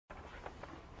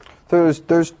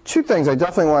there's two things I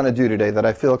definitely want to do today that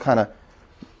I feel kind of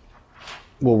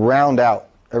will round out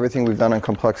everything we've done on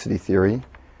complexity theory.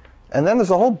 And then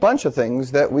there's a whole bunch of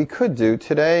things that we could do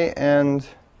today and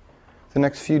the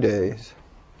next few days.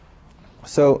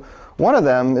 So one of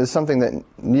them is something that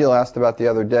Neil asked about the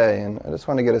other day, and I just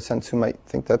want to get a sense who might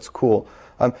think that's cool.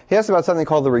 He asked about something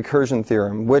called the recursion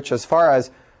theorem, which, as far as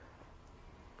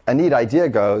a neat idea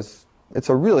goes, it's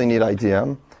a really neat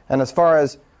idea. And as far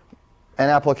as an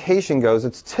application goes,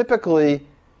 it's typically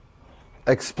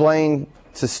explained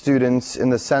to students in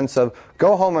the sense of,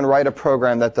 go home and write a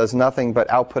program that does nothing but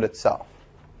output itself.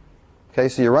 Okay,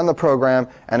 so you run the program,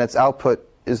 and its output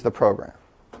is the program.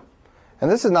 And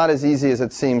this is not as easy as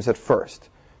it seems at first,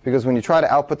 because when you try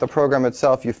to output the program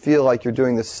itself, you feel like you're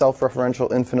doing this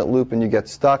self-referential infinite loop, and you get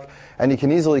stuck, and you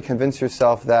can easily convince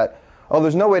yourself that, oh,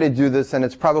 there's no way to do this, and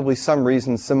it's probably some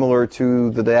reason similar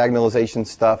to the diagonalization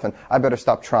stuff, and I better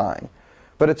stop trying.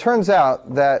 But it turns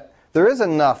out that there is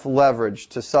enough leverage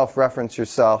to self-reference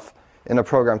yourself in a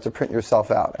program to print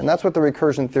yourself out. And that's what the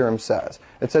recursion theorem says.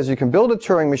 It says you can build a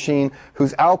Turing machine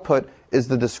whose output is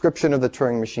the description of the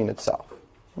Turing machine itself.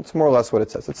 That's more or less what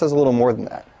it says. It says a little more than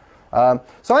that.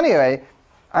 So anyway,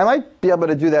 I might be able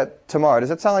to do that tomorrow. Does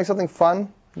that sound like something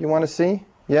fun you want to see?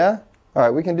 Yeah? All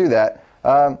right, we can do that.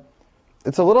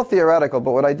 It's a little theoretical,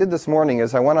 but what I did this morning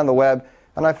is I went on the web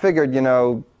and I figured,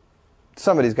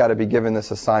 somebody's got to be given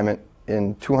this assignment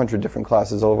in 200 different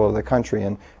classes all over the country,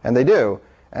 and they do.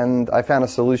 And I found a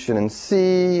solution in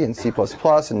C, and C++,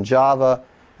 and Java,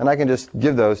 and I can just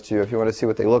give those to you if you want to see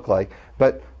what they look like.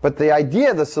 But the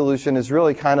idea of the solution is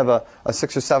really kind of a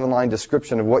 6 or 7 line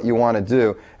description of what you want to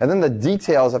do. And then the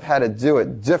details of how to do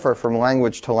it differ from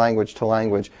language to language to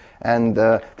language. And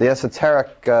the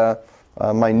esoteric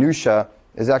minutia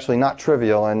is actually not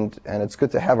trivial, and it's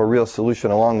good to have a real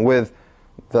solution along with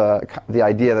the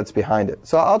idea that's behind it.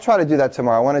 So I'll try to do that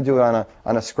tomorrow. I want to do it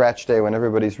on a scratch day when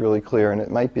everybody's really clear, and it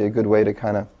might be a good way to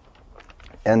kind of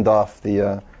end off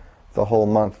the whole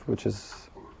month, which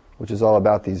is all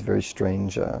about these very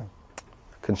strange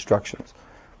constructions.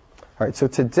 All right, so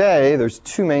today there's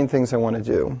two main things I want to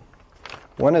do.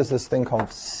 One is this thing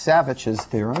called Savitch's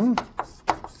theorem,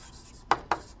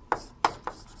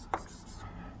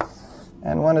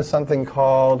 and one is something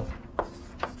called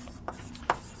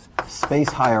space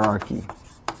hierarchy.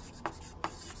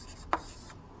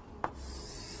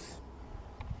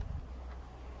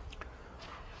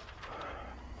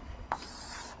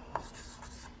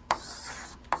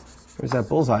 Where's that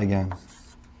bullseye again?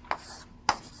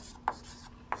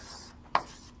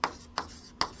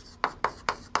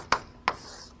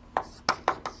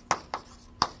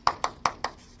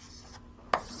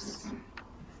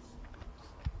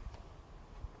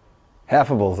 Half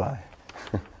a bullseye.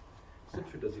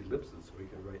 Savitch does ellipses so we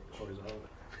can write horizontally.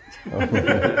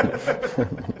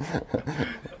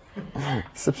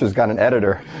 Savitch's got an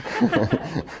editor.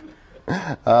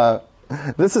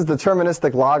 This is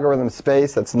deterministic logarithm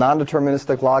space. That's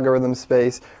non-deterministic logarithm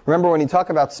space. Remember, when you talk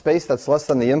about space that's less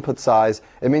than the input size,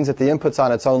 it means that the input's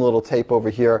on its own little tape over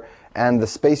here, and the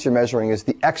space you're measuring is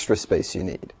the extra space you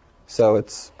need. So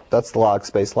that's the log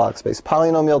space, log space.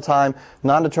 Polynomial time,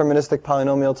 non-deterministic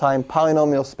polynomial time,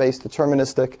 polynomial space,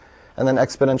 deterministic, and then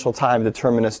exponential time,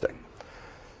 deterministic.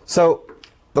 So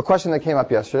the question that came up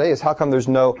yesterday is, how come there's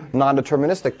no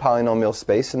non-deterministic polynomial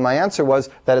space? And my answer was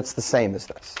that it's the same as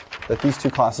this, that these two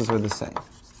classes are the same.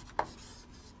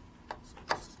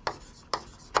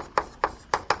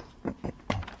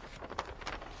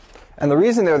 And the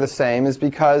reason they're the same is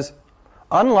because,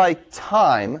 unlike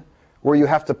time, where you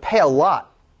have to pay a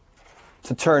lot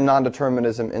to turn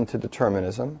non-determinism into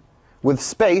determinism, with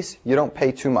space, you don't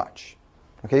pay too much.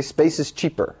 Okay, space is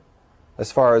cheaper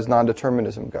as far as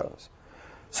non-determinism goes.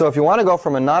 So if you want to go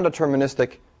from a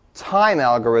non-deterministic time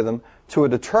algorithm to a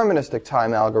deterministic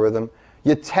time algorithm,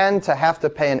 you tend to have to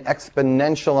pay an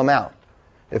exponential amount.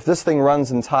 If this thing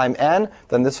runs in time n,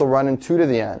 then this will run in 2 to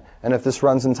the n. And if this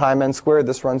runs in time n squared,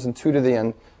 this runs in 2 to the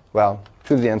n, well,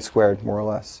 2 to the n squared, more or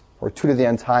less, or 2 to the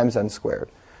n times n squared.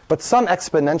 But some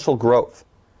exponential growth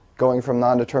going from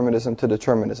non-determinism to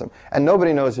determinism. And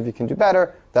nobody knows if you can do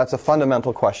better. That's a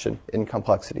fundamental question in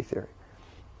complexity theory.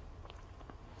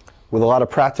 With a lot of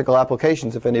practical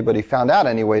applications, if anybody found out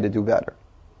any way to do better.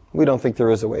 We don't think there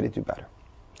is a way to do better.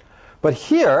 But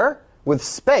here, with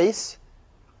space,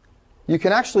 you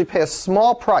can actually pay a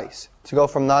small price to go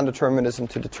from non-determinism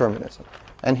to determinism.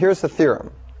 And here's the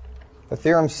theorem. The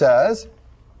theorem says,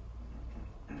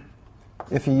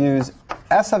 if you use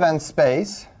S of n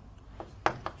space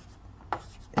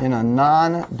in a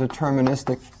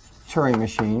non-deterministic Turing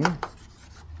machine,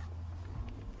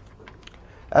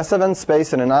 S of n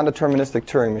space in a non-deterministic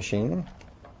Turing machine,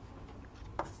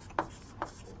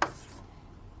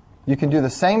 you can do the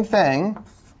same thing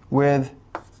with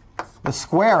the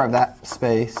square of that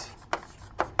space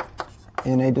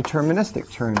in a deterministic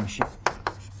Turing machine.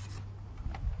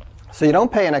 So you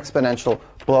don't pay an exponential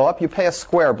blow-up, you pay a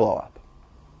square blow-up.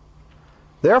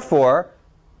 Therefore,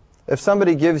 if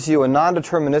somebody gives you a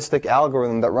non-deterministic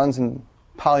algorithm that runs in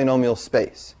polynomial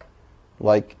space,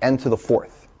 like n to the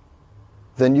fourth,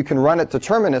 then you can run it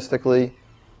deterministically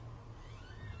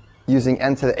using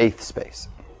n to the eighth space,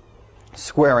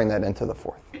 squaring that n to the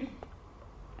fourth.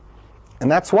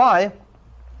 And that's why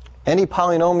any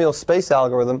polynomial space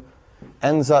algorithm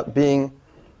ends up being,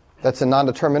 that's a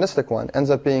non-deterministic one, ends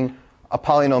up being a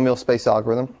polynomial space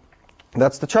algorithm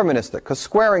that's deterministic, because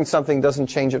squaring something doesn't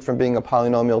change it from being a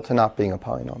polynomial to not being a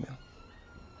polynomial.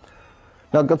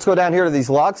 Now let's go down here to these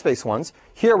log space ones.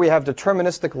 Here we have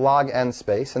deterministic log n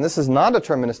space, and this is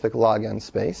non-deterministic log n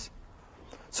space.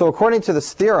 So according to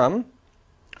this theorem,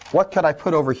 what could I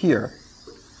put over here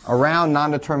around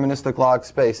non-deterministic log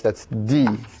space that's D?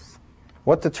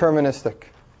 What deterministic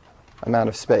amount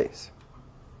of space?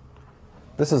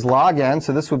 This is log n,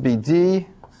 so this would be D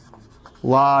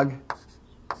log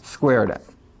squared n.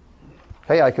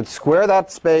 Okay, I could square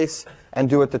that space and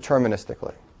do it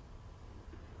deterministically.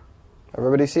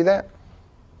 Everybody see that?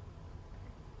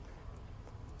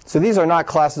 So these are not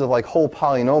classes of like whole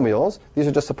polynomials. These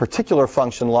are just a particular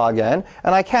function log n,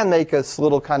 and I can make this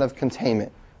little kind of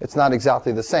containment. It's not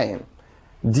exactly the same.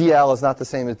 dl is not the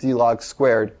same as d log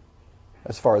squared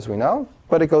as far as we know,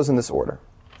 but it goes in this order.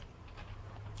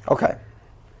 Okay.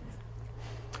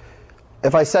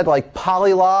 If I said like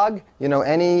polylog, you know,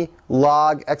 any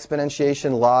log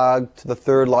exponentiation, log to the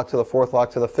third, log to the fourth,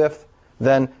 log to the fifth,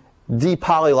 then d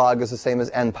polylog is the same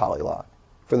as n polylog,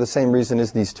 for the same reason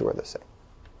as these two are the same.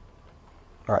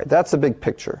 All right, that's the big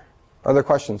picture. Are there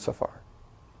questions so far?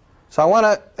 So I want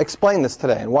to explain this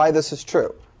today and why this is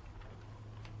true.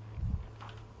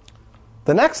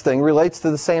 The next thing relates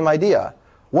to the same idea.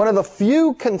 One of the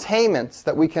few containments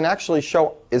that we can actually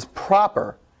show is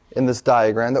proper in this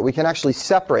diagram, that we can actually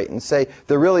separate and say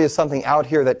there really is something out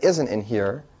here that isn't in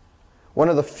here. One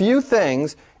of the few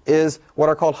things is what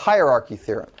are called hierarchy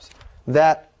theorems.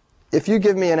 That if you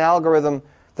give me an algorithm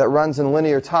that runs in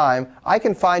linear time, I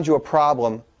can find you a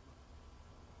problem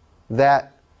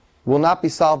that will not be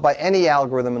solved by any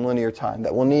algorithm in linear time,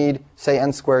 that will need, say,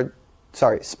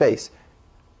 space,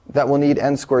 that will need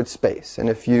n squared space. And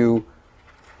if you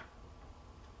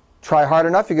try hard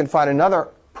enough, you can find another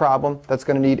problem that's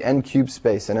going to need n cubed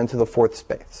space and n to the fourth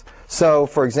space. So,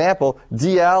 for example,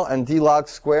 dl and d log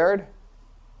squared,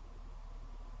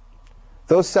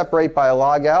 those separate by a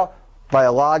log l, by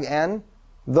a log n.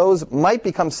 Those might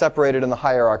become separated in the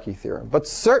hierarchy theorem, but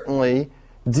certainly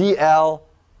dl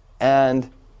and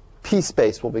p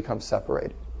space will become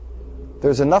separated.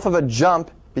 There's enough of a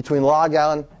jump between log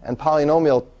n and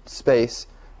polynomial space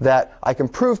that I can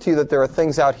prove to you that there are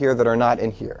things out here that are not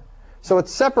in here. So it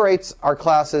separates our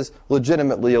classes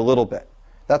legitimately a little bit.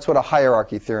 That's what a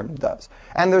hierarchy theorem does.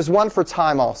 And there's one for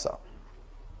time also.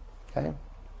 Okay?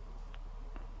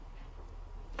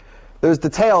 There's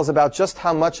details about just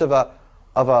how much of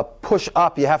a push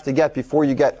up you have to get before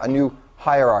you get a new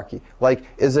hierarchy. Like,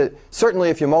 is it certainly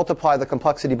if you multiply the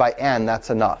complexity by n, that's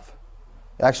enough.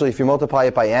 Actually, if you multiply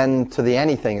it by n to the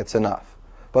anything, it's enough.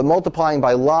 But multiplying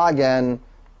by log n,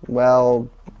 well,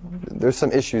 there's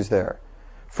some issues there.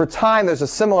 For time, there's a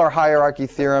similar hierarchy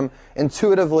theorem.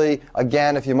 Intuitively,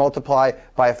 again, if you multiply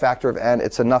by a factor of n,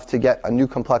 it's enough to get a new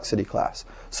complexity class.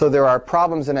 So there are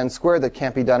problems in n squared that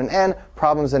can't be done in n,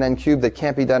 problems in n cubed that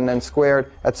can't be done in n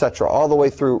squared, etc., all the way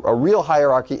through a real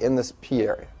hierarchy in this p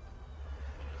area.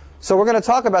 So we're going to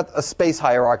talk about a space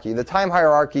hierarchy. The time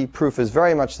hierarchy proof is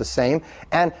very much the same.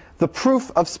 And the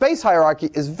proof of space hierarchy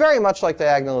is very much like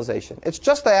diagonalization. It's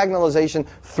just diagonalization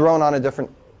thrown on a different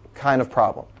kind of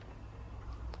problem.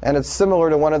 And it's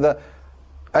similar to one of the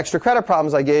extra credit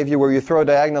problems I gave you where you throw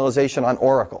diagonalization on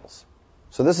oracles.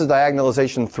 So this is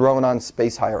diagonalization thrown on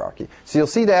space hierarchy. So you'll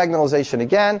see diagonalization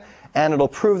again, and it'll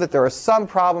prove that there are some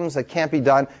problems that can't be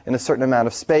done in a certain amount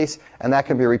of space, and that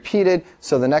can be repeated.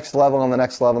 So the next level and the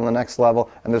next level and the next level,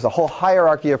 and there's a whole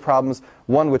hierarchy of problems,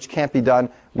 one which can't be done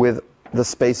with the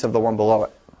space of the one below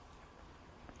it.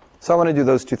 So I want to do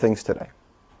those two things today.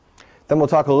 Then we'll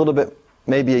talk a little bit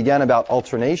maybe again about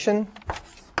alternation.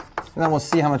 And then we'll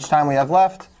see how much time we have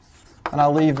left. And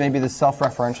I'll leave maybe the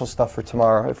self-referential stuff for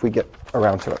tomorrow if we get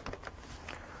around to it.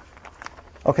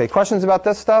 OK, questions about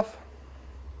this stuff?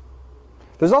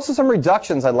 There's also some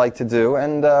reductions I'd like to do,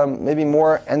 and maybe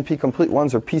more NP-complete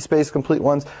ones or P-space-complete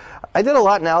ones. I did a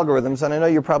lot in algorithms, and I know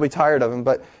you're probably tired of them,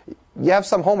 but you have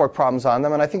some homework problems on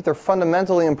them, and I think they're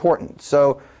fundamentally important.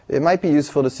 So it might be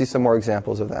useful to see some more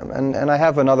examples of them. And I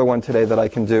have another one today that I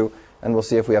can do, and we'll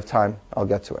see if we have time. I'll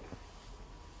get to it.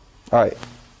 All right.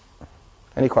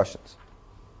 Any questions?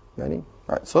 Ready?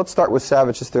 All right, so let's start with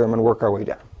Savitch's theorem and work our way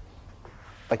down.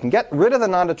 I can get rid of the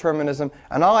non-determinism,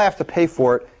 and all I have to pay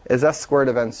for it is s squared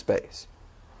of n space.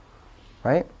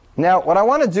 Right? Now, what I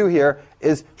want to do here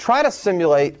is try to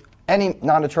simulate any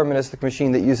non-deterministic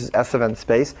machine that uses s of n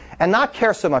space and not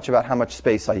care so much about how much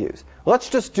space I use. Let's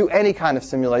just do any kind of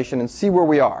simulation and see where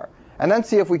we are, and then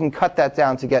see if we can cut that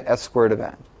down to get s squared of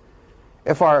n.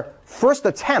 If our first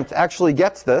attempt actually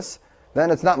gets this, then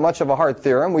it's not much of a hard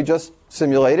theorem. We just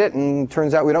simulate it, and it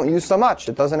turns out we don't use so much.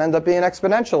 It doesn't end up being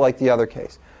exponential like the other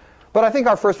case. But I think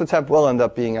our first attempt will end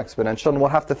up being exponential, and we'll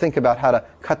have to think about how to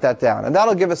cut that down. And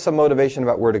that'll give us some motivation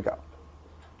about where to go.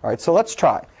 All right, so let's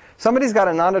try. Somebody's got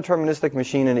a non-deterministic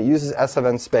machine, and it uses s of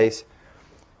n space.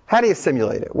 How do you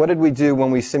simulate it? What did we do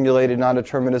when we simulated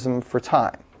non-determinism for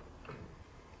time?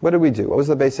 What did we do? What was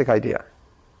the basic idea?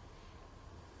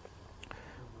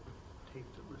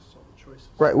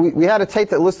 Right, we had a tape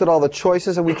that listed all the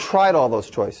choices, and we tried all those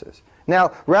choices.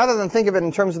 Now, rather than think of it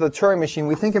in terms of the Turing machine,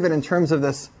 we think of it in terms of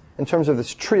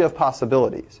this tree of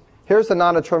possibilities. Here's the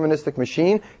non-deterministic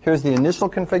machine. Here's the initial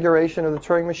configuration of the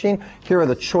Turing machine. Here are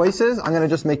the choices. I'm going to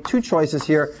just make 2 choices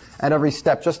here at every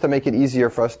step just to make it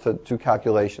easier for us to do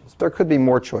calculations. There could be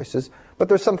more choices, but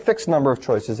there's some fixed number of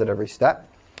choices at every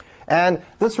step. And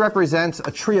this represents a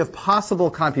tree of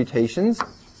possible computations.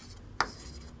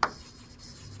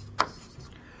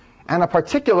 And a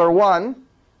particular one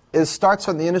starts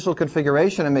from the initial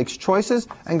configuration and makes choices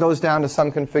and goes down to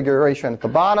some configuration at the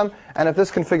bottom. And if this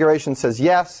configuration says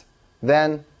yes,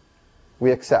 then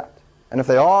we accept. And if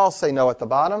they all say no at the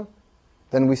bottom,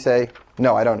 then we say,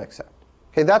 no, I don't accept.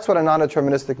 Okay, that's what a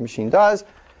non-deterministic machine does.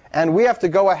 And we have to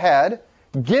go ahead,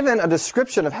 given a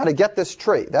description of how to get this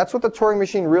tree. That's what the Turing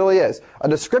machine really is, a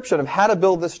description of how to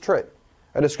build this tree,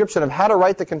 a description of how to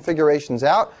write the configurations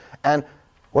out, and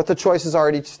what the choices are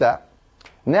at each step.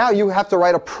 Now you have to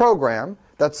write a program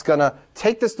that's going to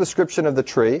take this description of the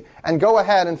tree and go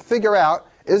ahead and figure out,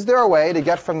 is there a way to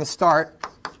get from the start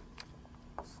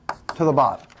to the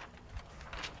bottom?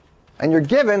 And you're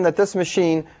given that this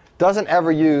machine doesn't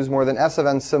ever use more than s of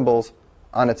n symbols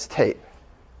on its tape,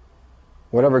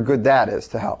 whatever good that is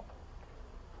to help.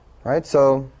 Right?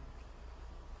 So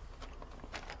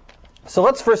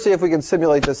let's first see if we can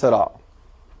simulate this at all.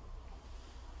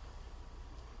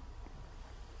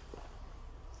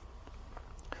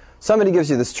 Somebody gives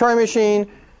you this Turing machine,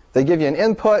 they give you an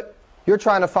input, you're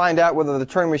trying to find out whether the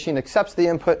Turing machine accepts the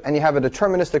input, and you have a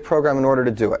deterministic program in order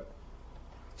to do it.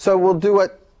 So we'll do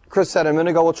what Chris said a minute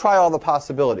ago, we'll try all the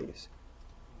possibilities.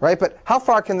 Right? But how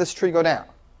far can this tree go down?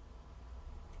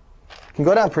 It can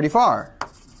go down pretty far.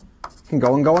 It can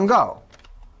go and go and go.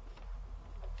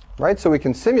 Right? So we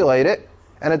can simulate it,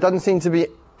 and it doesn't seem to be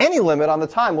any limit on the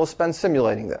time we'll spend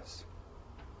simulating this.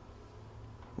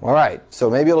 All right, so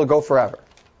maybe it'll go forever.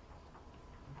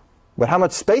 But how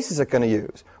much space is it going to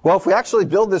use? Well, if we actually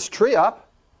build this tree up,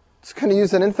 it's going to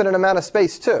use an infinite amount of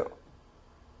space too.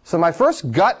 So my first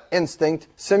gut instinct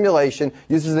simulation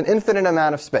uses an infinite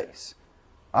amount of space.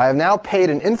 I have now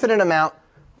paid an infinite amount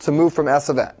to move from s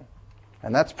of n.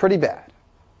 And that's pretty bad.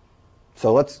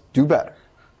 So let's do better.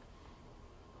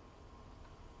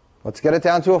 Let's get it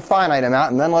down to a finite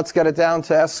amount, and then let's get it down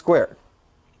to s squared.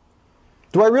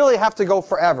 Do I really have to go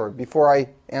forever before I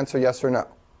answer yes or no?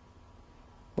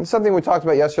 It's something we talked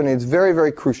about yesterday. It's very,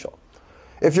 very crucial.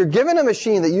 If you're given a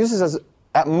machine that uses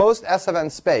at most s of n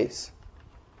space,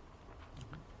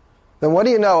 then what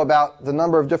do you know about the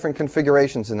number of different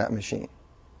configurations in that machine?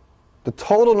 The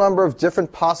total number of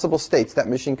different possible states that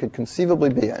machine could conceivably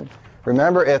be in.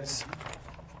 Remember, it's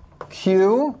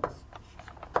q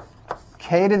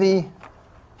k to the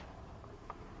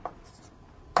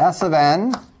s of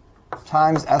n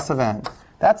times s of n.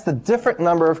 That's the different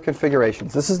number of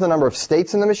configurations. This is the number of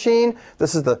states in the machine.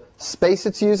 This is the space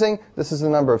it's using. This is the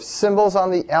number of symbols on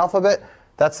the alphabet.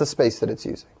 That's the space that it's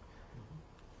using.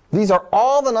 These are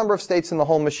all the number of states in the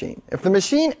whole machine. If the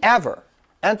machine ever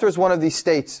enters one of these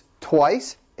states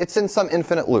twice, it's in some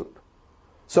infinite loop.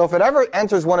 So if it ever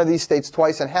enters one of these states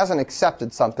twice and hasn't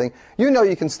accepted something, you know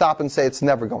you can stop and say it's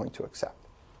never going to accept.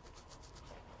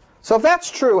 So if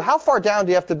that's true, how far down do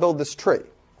you have to build this tree?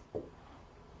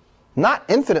 Not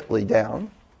infinitely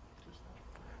down,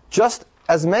 just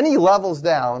as many levels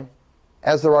down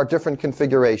as there are different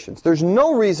configurations. There's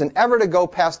no reason ever to go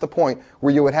past the point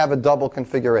where you would have a double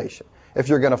configuration. If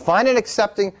you're going to find an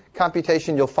accepting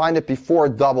computation, you'll find it before a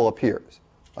double appears.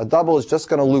 A double is just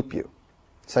going to loop you,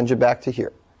 send you back to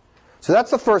here. So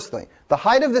that's the first thing. The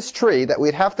height of this tree that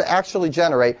we'd have to actually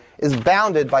generate is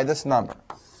bounded by this number.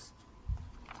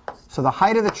 So the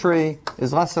height of the tree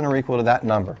is less than or equal to that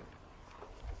number.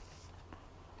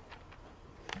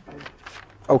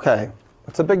 Okay,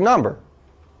 that's a big number.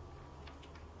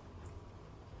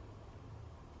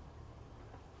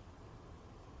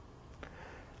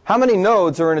 How many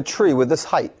nodes are in a tree with this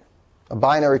height? A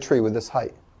binary tree with this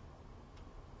height?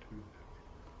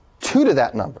 2 to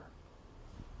that number.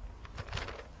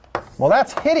 Well,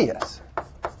 that's hideous.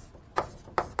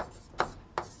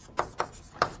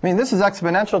 I mean, this is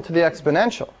exponential to the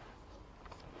exponential.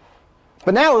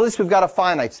 But now at least we've got a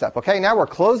finite step, okay? Now we're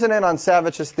closing in on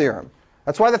Savitch's theorem.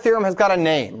 That's why the theorem has got a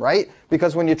name, right?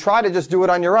 Because when you try to just do it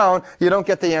on your own, you don't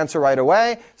get the answer right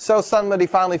away. So somebody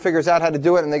finally figures out how to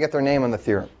do it, and they get their name on the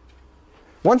theorem.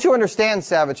 Once you understand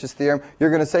Savitch's theorem,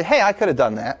 you're going to say, hey, I could have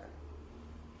done that.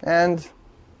 And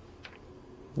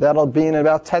that'll be in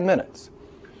about 10 minutes.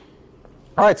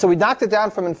 All right, so we knocked it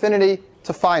down from infinity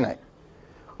to finite.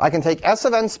 I can take S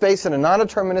of n space in a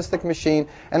non-deterministic machine,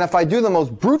 and if I do the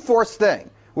most brute force thing,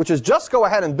 which is just go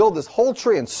ahead and build this whole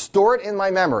tree and store it in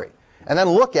my memory, and then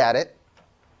look at it,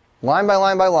 line by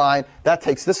line by line, that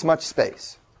takes this much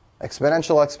space.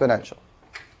 Exponential, exponential.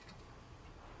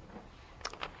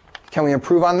 Can we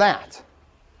improve on that?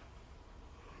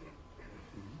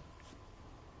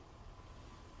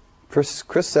 Chris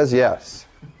says yes.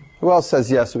 Who else says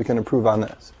yes, we can improve on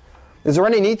this? Is there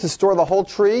any need to store the whole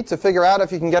tree to figure out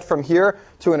if you can get from here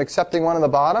to an accepting one in the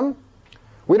bottom?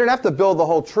 We don't have to build the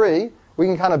whole tree. We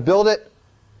can kind of build it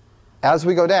as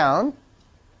we go down,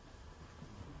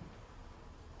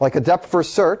 like a depth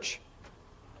first search,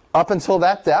 up until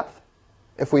that depth.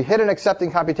 If we hit an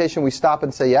accepting computation, we stop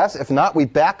and say yes. If not, we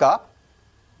back up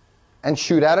and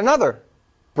shoot at another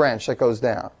branch that goes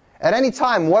down. At any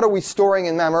time, what are we storing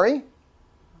in memory?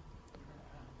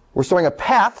 We're storing a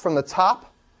path from the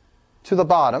top to the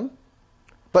bottom,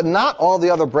 but not all the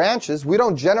other branches. We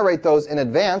don't generate those in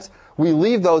advance. We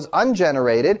leave those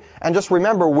ungenerated and just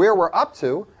remember where we're up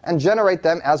to and generate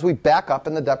them as we back up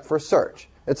in the depth first search.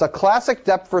 It's a classic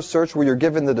depth first search where you're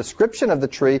given the description of the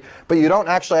tree, but you don't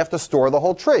actually have to store the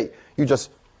whole tree. You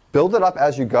just build it up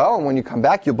as you go, and when you come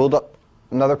back, you build up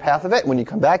another path of it. When you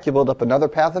come back, you build up another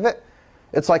path of it.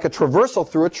 It's like a traversal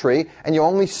through a tree, and you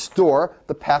only store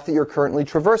the path that you're currently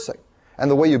traversing. And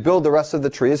the way you build the rest of the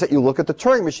tree is that you look at the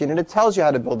Turing machine, and it tells you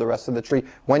how to build the rest of the tree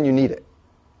when you need it.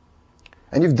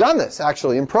 And you've done this,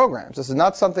 actually, in programs. This is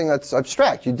not something that's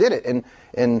abstract. You did it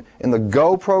in the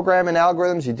Go program in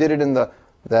algorithms. You did it in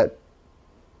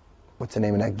what's the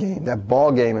name of that game? That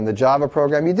ball game in the Java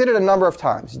program. You did it a number of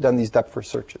times. You've done these depth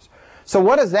first searches. So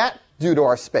what does that do to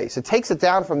our space? It takes it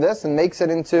down from this and makes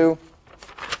it into...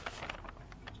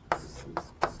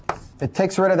 It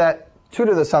takes rid of that 2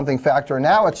 to the something factor.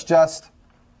 Now it's just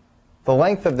the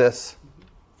length of this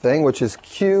thing, which is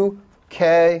q,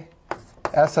 k,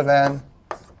 s of n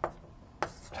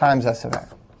times s of n.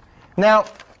 Now,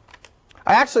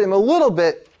 I actually am a little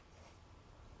bit,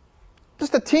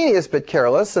 just a teeniest bit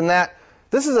careless in that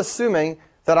this is assuming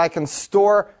that I can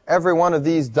store every one of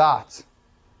these dots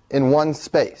in one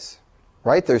space,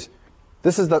 right? This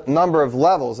is the number of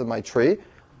levels in my tree.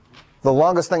 The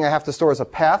longest thing I have to store is a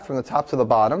path from the top to the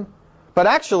bottom. But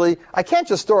actually, I can't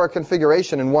just store a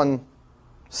configuration in one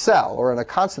cell or in a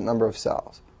constant number of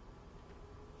cells.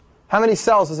 How many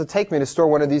cells does it take me to store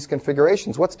one of these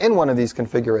configurations? What's in one of these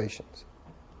configurations?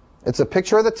 It's a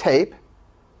picture of the tape,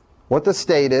 what the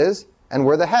state is, and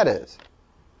where the head is.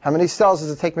 How many cells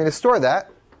does it take me to store that?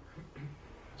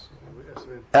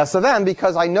 S of n,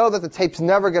 because I know that the tape's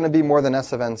never going to be more than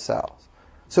S of n cells.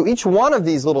 So each one of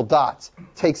these little dots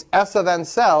takes S of n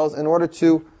cells in order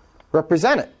to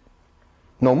represent it.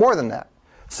 No more than that.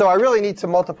 So I really need to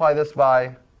multiply this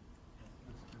by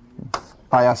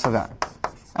S of n.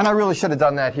 And I really should have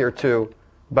done that here too,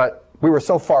 but we were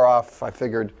so far off, I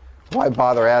figured, why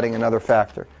bother adding another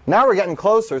factor? Now we're getting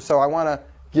closer, so I want to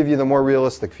give you the more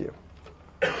realistic view.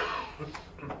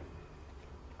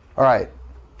 All right.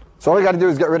 So all we got to do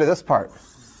is get rid of this part.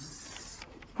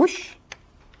 Whoosh.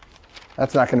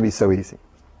 That's not going to be so easy.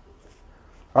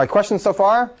 All right, questions so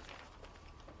far?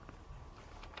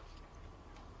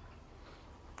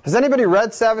 Has anybody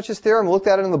read Savitch's theorem, looked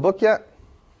at it in the book yet?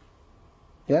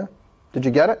 Yeah? Did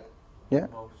you get it? Yeah?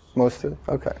 Most of it?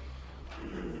 OK.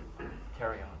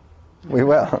 Carry on. We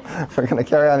will. We're going to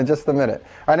carry on in just a minute.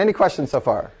 All right, any questions so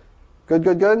far? Good,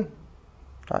 good, good?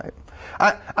 All right.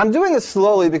 I'm doing this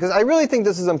slowly because I really think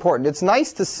this is important. It's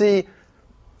nice to see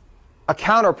a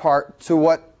counterpart to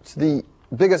what the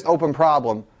biggest open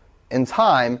problem in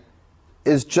time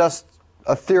is just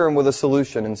a theorem with a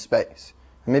solution in space.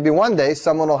 And maybe one day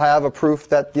someone will have a proof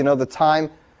that, the time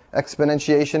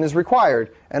exponentiation is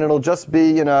required, and it'll just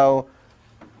be,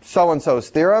 so-and-so's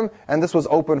theorem, and this was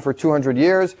open for 200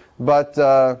 years, but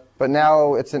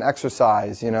now it's an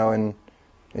exercise, in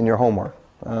your homework.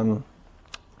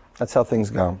 That's how things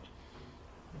go.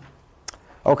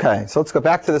 Okay, so let's go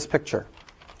back to this picture.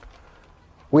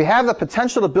 We have the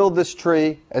potential to build this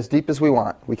tree as deep as we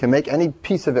want. We can make any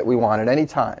piece of it we want at any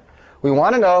time. We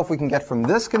want to know if we can get from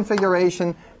this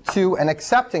configuration to an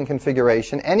accepting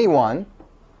configuration, any one,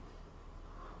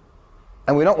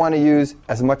 and we don't want to use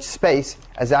as much space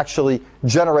as actually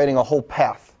generating a whole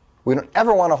path. We don't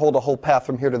ever want to hold a whole path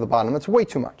from here to the bottom. That's way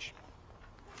too much.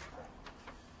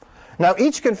 Now,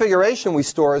 each configuration we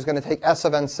store is going to take S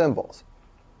of n symbols.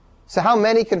 So how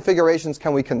many configurations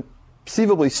can we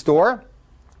conceivably store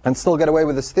and still get away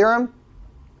with this theorem?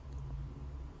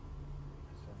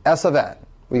 S of n.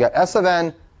 We got S of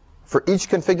n for each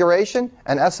configuration,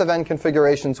 and S of n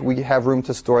configurations we have room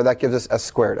to store. That gives us S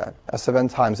squared n. S of n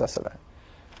times S of n.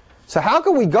 So how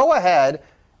can we go ahead,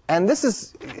 and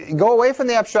go away from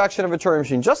the abstraction of a Turing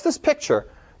machine, just this picture.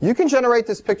 You can generate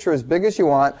this picture as big as you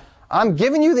want. I'm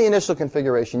giving you the initial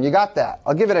configuration. You got that.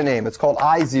 I'll give it a name. It's called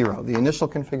I0, the initial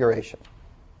configuration.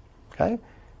 Okay?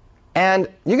 And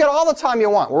you get all the time you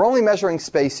want. We're only measuring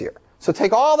space here. So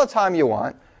take all the time you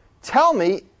want. Tell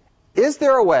me, is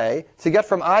there a way to get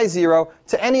from I0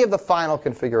 to any of the final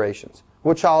configurations,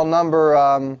 which I'll number,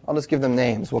 I'll just give them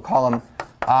names. We'll call them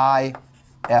I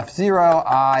F0,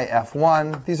 I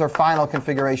F1. These are final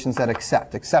configurations that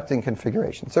accepting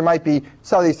configurations. There might be,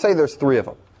 so they say there's 3 of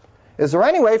them. Is there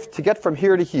any way to get from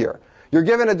here to here? You're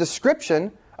given a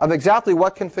description of exactly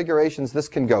what configurations this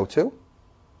can go to,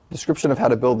 description of how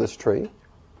to build this tree.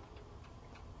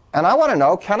 And I want to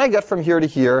know, can I get from here to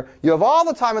here? You have all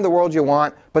the time in the world you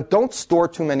want, but don't store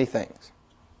too many things.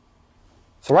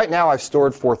 So right now I've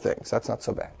stored 4 things. That's not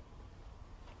so bad.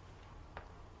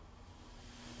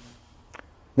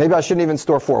 Maybe I shouldn't even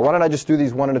store 4. Why don't I just do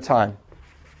these one at a time?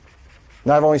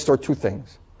 Now I've only stored 2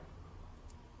 things.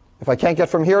 If I can't get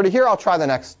from here to here, I'll try the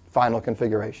next final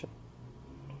configuration.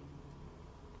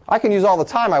 I can use all the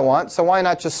time I want, so why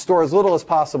not just store as little as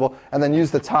possible and then use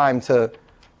the time to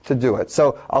do it?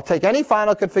 So I'll take any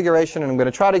final configuration, and I'm going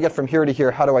to try to get from here to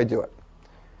here. How do I do it?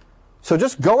 So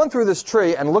just going through this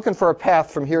tree and looking for a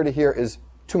path from here to here is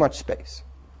too much space.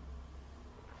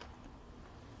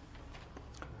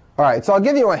 All right, so I'll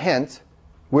give you a hint,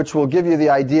 which will give you the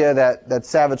idea that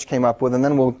Savitch came up with, and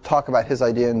then we'll talk about his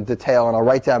idea in detail, and I'll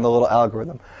write down the little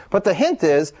algorithm. But the hint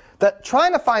is that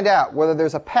trying to find out whether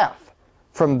there's a path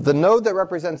from the node that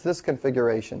represents this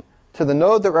configuration to the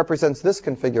node that represents this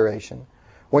configuration,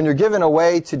 when you're given a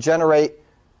way to generate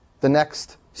the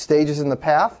next stages in the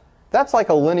path, that's like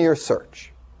a linear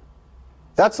search.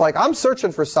 That's like I'm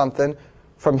searching for something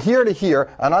from here to here,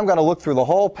 and I'm going to look through the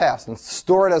whole path and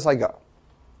store it as I go.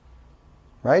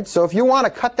 Right? So if you want to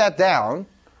cut that down,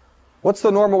 what's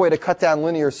the normal way to cut down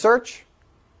linear search?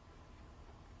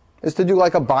 Is to do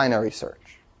like a binary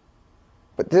search.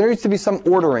 But there needs to be some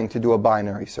ordering to do a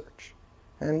binary search.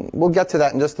 And we'll get to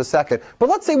that in just a second. But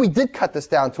let's say we did cut this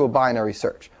down to a binary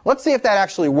search. Let's see if that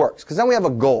actually works, because then we have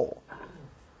a goal.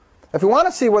 If we want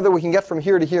to see whether we can get from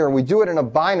here to here, and we do it in a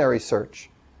binary search,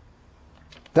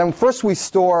 then first we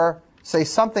store, say,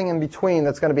 something in between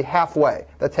that's going to be halfway.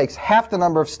 That takes half the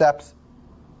number of steps,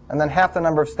 and then half the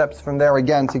number of steps from there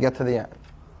again to get to the end.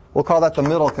 We'll call that the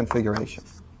middle configuration.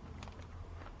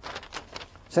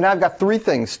 So now I've got 3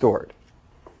 things stored.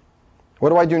 What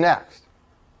do I do next?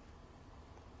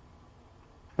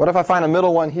 What if I find a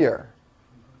middle one here?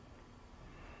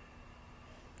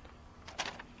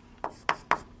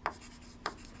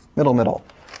 Middle.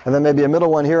 And then maybe a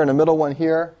middle one here and a middle one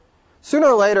here. Sooner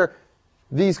or later,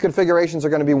 these configurations are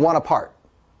going to be 1 apart.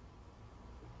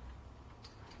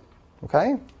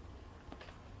 Okay?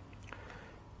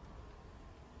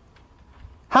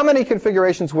 How many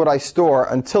configurations would I store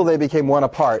until they became 1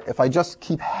 apart if I just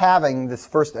keep having this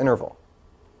first interval?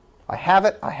 I have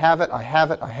it,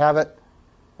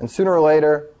 and sooner or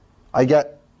later, I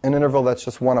get an interval that's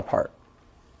just 1 apart.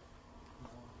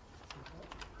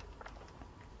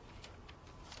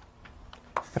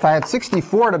 If I had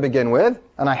 64 to begin with,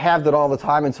 and I halved it all the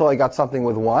time until I got something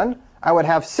with 1, I would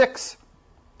have 6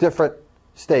 different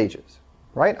stages,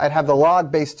 right? I'd have the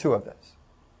log base 2 of this.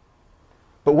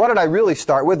 But what did I really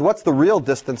start with? What's the real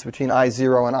distance between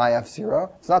I0 and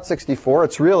IF0? It's not 64.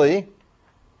 It's really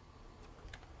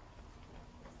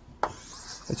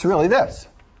this.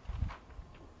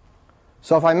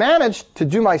 So if I manage to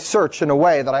do my search in a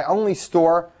way that I only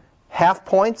store half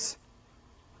points,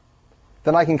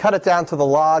 then I can cut it down to the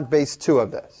log base 2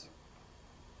 of this.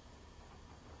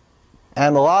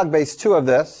 And the log base 2 of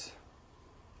this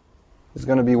is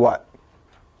going to be what?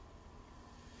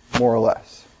 More or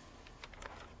less.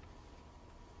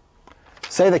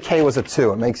 Say that k was a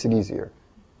 2. It makes it easier.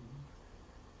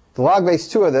 The log base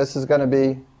 2 of this is going to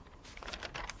be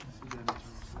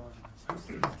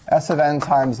S of n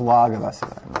times log of S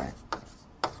of n, right?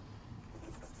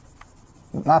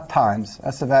 Not times,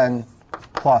 S of n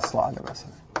plus log of S of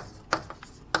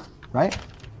n, right?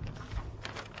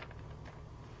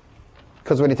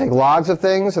 Because when you take logs of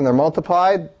things and they're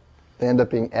multiplied, they end up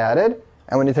being added.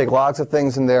 And when you take logs of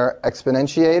things and they're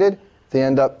exponentiated, they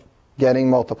end up getting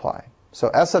multiplied. So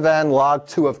S of n log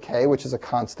 2 of k, which is a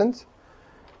constant,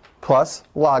 plus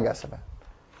log S of n.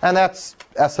 And that's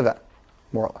S of n,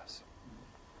 more or less.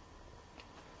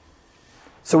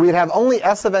 So we'd have only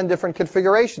S of n different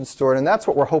configurations stored, and that's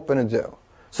what we're hoping to do.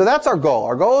 So that's our goal.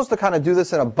 Our goal is to kind of do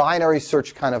this in a binary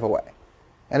search kind of a way.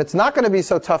 And it's not going to be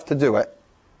so tough to do it.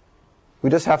 We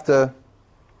just have to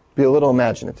be a little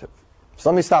imaginative. So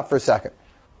let me stop for a second.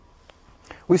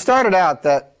 We started out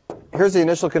that here's the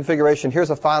initial configuration, here's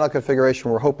the final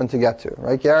configuration we're hoping to get to,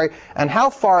 right, Gary? And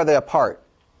how far are they apart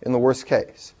in the worst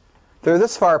case? They're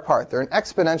this far apart. They're an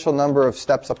exponential number of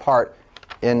steps apart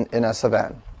in S of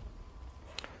n.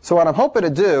 So what I'm hoping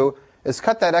to do is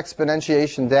cut that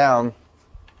exponentiation down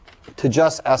to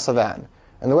just S of n.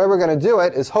 And the way we're going to do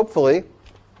it is hopefully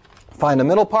find the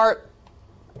middle part,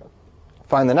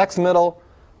 find the next middle,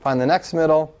 find the next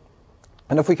middle.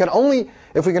 And if we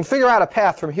can figure out a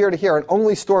path from here to here and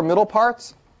only store middle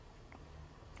parts,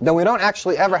 then we don't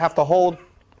actually ever have to hold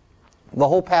the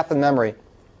whole path in memory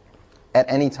at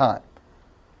any time.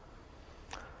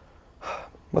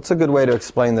 What's a good way to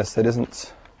explain this that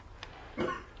isn't... Can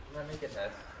I make it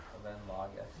S of n log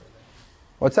S of n?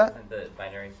 What's that? And the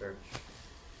binary search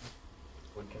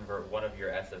would convert one of your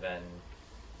S of n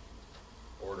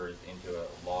orders into a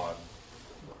log.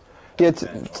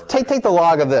 Take the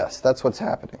log of this. That's what's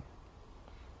happening.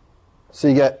 So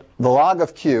you get the log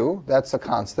of q, that's a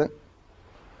constant.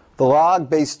 The log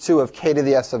base 2 of k to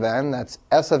the S of n, that's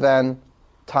S of n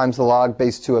times the log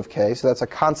base 2 of k. So that's a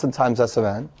constant times S of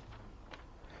n.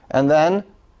 And then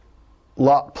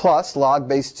plus log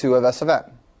base 2 of S of n.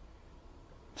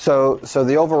 So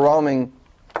the overwhelming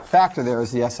factor there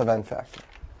is the S of n factor.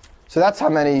 So that's how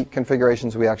many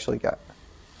configurations we actually get.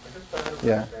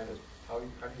 Yeah. How do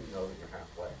you know that you're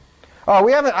halfway?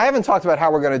 Oh, I haven't talked about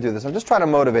how we're going to do this. I'm just trying to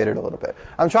motivate it a little bit.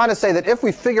 I'm trying to say that if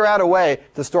we figure out a way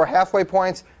to store halfway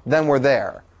points, then we're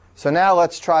there. So now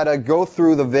let's try to go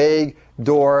through the vague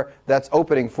door that's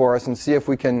opening for us and see if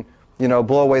we can,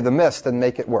 blow away the mist and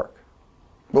make it work.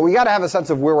 But we got to have a sense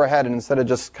of where we're headed instead of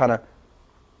just kind of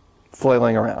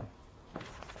flailing around.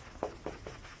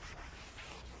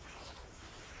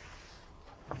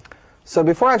 So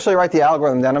before I actually write the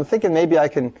algorithm down, I'm thinking maybe I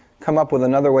can come up with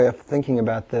another way of thinking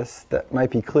about this that might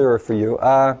be clearer for you.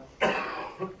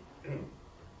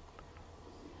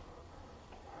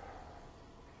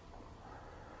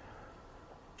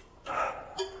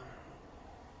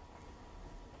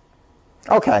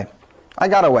 Okay, I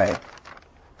got a way.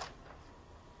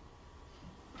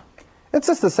 It's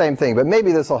just the same thing, but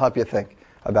maybe this will help you think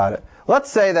about it.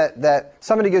 Let's say that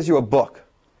somebody gives you a book,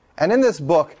 and in this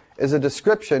book is a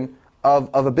description of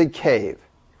a big cave,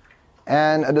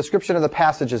 and a description of the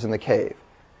passages in the cave.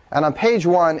 And on page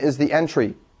 1 is the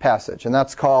entry passage, and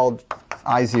that's called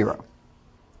I0.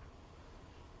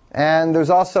 And there's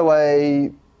also a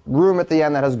room at the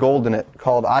end that has gold in it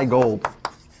called I gold.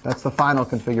 That's the final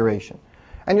configuration.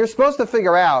 And you're supposed to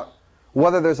figure out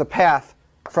whether there's a path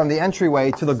from the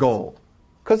entryway to the gold.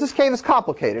 Because this cave is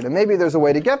complicated, and maybe there's a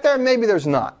way to get there, and maybe there's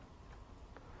not.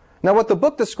 Now what the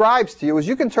book describes to you is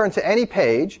you can turn to any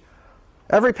page.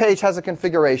 Every page has a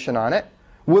configuration on it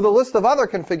with a list of other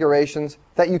configurations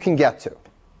that you can get to.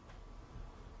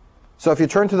 So if you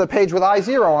turn to the page with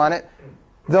I0 on it,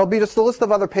 there'll be just a list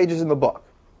of other pages in the book.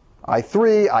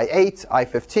 I3, I8,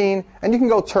 I15, and you can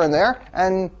go turn there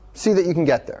and see that you can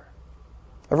get there.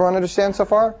 Everyone understand so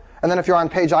far? And then if you're on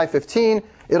page I15,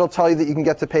 it'll tell you that you can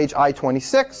get to page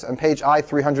I26 and page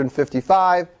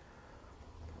I355.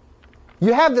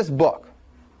 You have this book.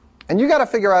 And you've got to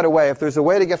figure out a way, if there's a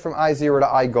way to get from I0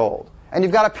 to I gold. And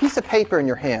you've got a piece of paper in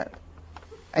your hand.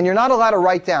 And you're not allowed to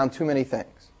write down too many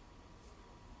things.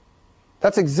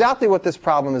 That's exactly what this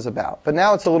problem is about. But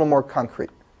now it's a little more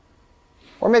concrete.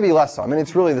 Or maybe less so. I mean,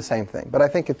 it's really the same thing. But I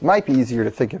think it might be easier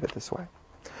to think of it this way.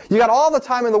 You got all the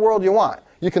time in the world you want.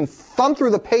 You can thumb through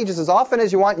the pages as often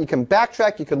as you want. You can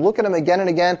backtrack. You can look at them again and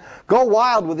again. Go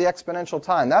wild with the exponential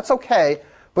time. That's okay,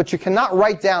 but you cannot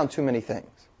write down too many things.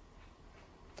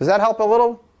 Does that help a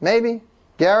little? Maybe?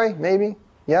 Gary? Maybe?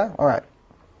 Yeah? All right.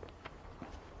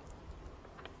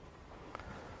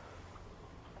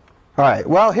 All right.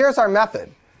 Well, here's our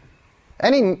method.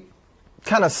 Any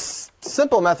kind of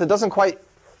simple method doesn't quite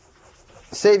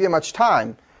save you much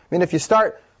time. I mean, if you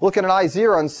start looking at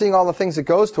I0 and seeing all the things it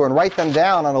goes to and write them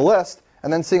down on a list,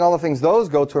 and then seeing all the things those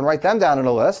go to and write them down on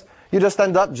a list, you just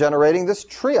end up generating this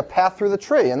tree, a path through the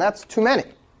tree, and that's too many.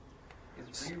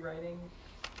 Is rewriting,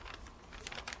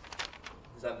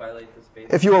 does that violate the space?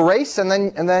 If you erase and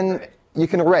then Right. you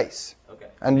can erase. Okay.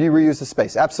 And you reuse the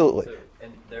space. Absolutely. So,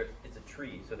 and it's a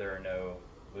tree, so there are no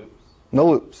loops? No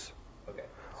loops. Okay.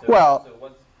 Well- So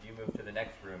once you move to the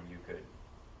next room, you could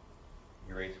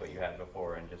erase what you had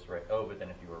before and just write, oh, but then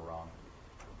if you were wrong,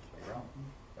 you're wrong.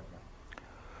 Never mind.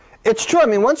 It's true. I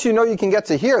mean, once you know you can get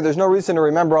to here, there's no reason to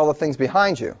remember all the things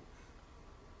behind you.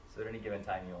 So at any given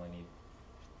time, you only need,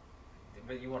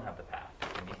 but you won't have the path.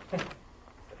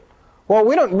 Well,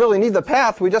 we don't really need the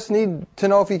path. We just need to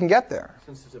know if you can get there.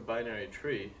 Since it's a binary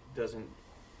tree, doesn't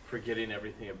forgetting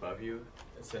everything above you,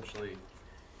 essentially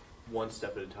one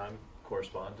step at a time,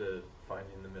 correspond to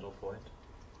finding the middle point?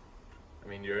 I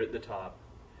mean, you're at the top.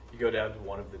 You go down to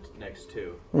one of the next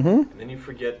two, and then you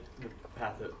forget the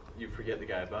path. You forget the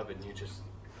guy above, and you just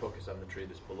focus on the tree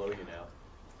that's below you now.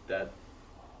 That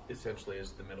essentially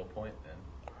is the middle point, then.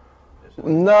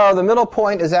 No, the middle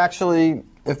point is actually,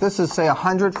 if this is, say,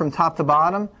 100 from top to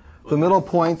bottom, the middle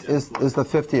point is the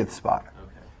 50th spot.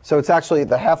 Okay. So it's actually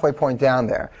the halfway point down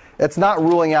there. It's not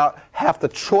ruling out half the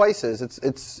choices.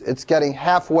 It's getting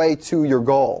halfway to your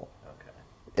goal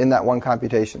in that one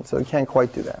computation. So you can't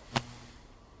quite do that.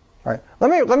 All right. Let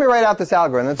me write out this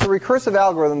algorithm. It's a recursive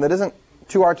algorithm that isn't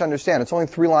too hard to understand. It's only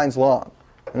 3 lines long,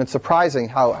 and it's surprising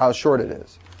how short it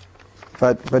is.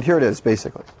 But here it is,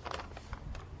 basically.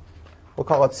 We'll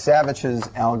call it Savitch's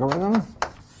algorithm.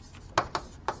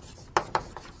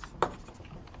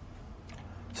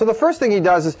 So the first thing he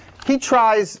does is he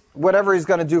tries whatever he's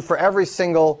going to do for every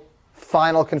single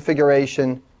final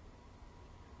configuration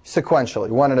sequentially,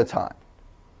 one at a time.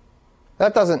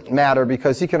 That doesn't matter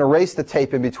because he can erase the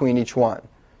tape in between each one.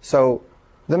 So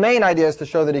the main idea is to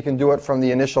show that he can do it from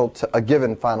the initial to a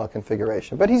given final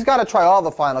configuration. But he's got to try all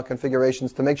the final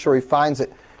configurations to make sure he finds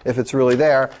it if it's really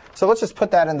there. So let's just put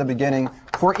that in the beginning.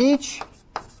 For each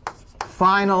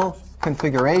final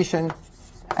configuration,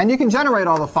 and you can generate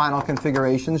all the final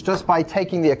configurations just by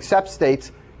taking the accept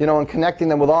states, and connecting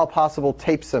them with all possible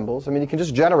tape symbols. I mean, you can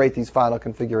just generate these final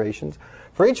configurations.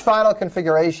 For each final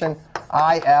configuration,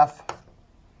 IF,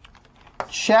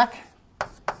 check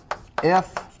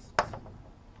if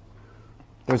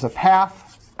there's a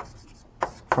path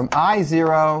from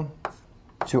I0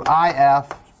 to IF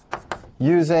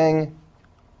using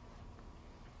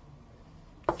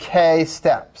k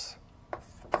steps.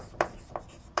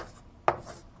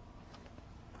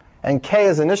 And k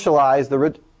is initialized,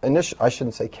 I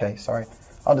shouldn't say k, sorry.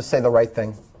 I'll just say the right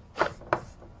thing.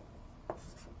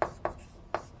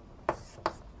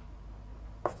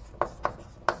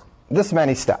 This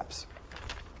many steps.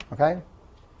 Okay?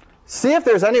 See if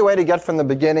there's any way to get from the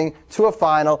beginning to a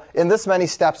final in this many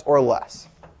steps or less.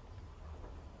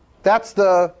 That's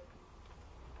the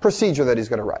procedure that he's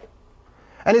going to write.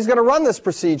 And he's going to run this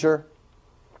procedure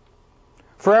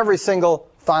for every single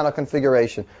final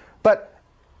configuration. But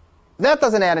that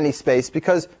doesn't add any space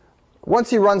because once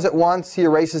he runs it once, he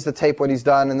erases the tape when he's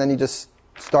done, and then he just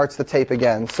starts the tape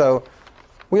again. So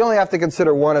we only have to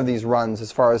consider one of these runs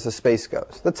as far as the space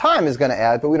goes. The time is going to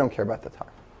add, but we don't care about the time.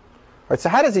 All right, so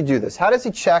how does he do this? How does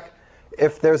he check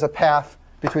if there's a path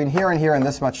between here and here in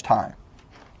this much time?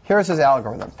 Here's his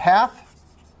algorithm. Path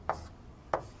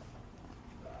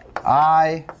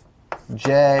I,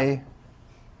 J,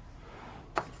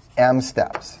 M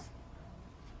steps.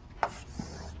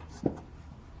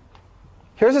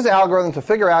 Here's his algorithm to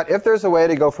figure out if there's a way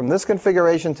to go from this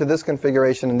configuration to this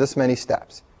configuration in this many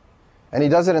steps. And he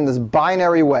does it in this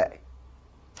binary way.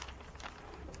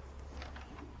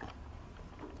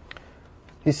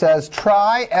 He says,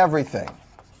 try everything.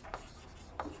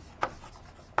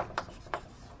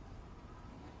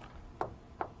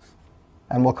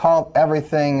 And we'll call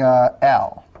everything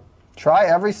L. Try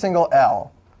every single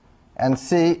L and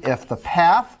see if the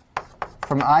path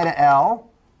from I to L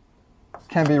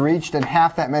can be reached in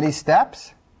half that many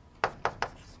steps,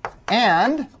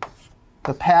 and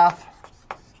the path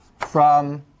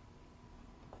from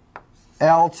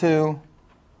L2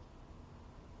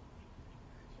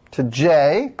 to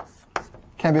J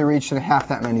can be reached in half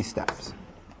that many steps.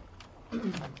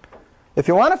 If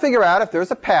you want to figure out if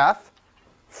there's a path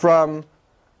from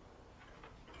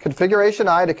configuration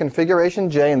I to configuration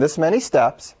j in this many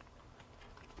steps,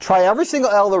 try every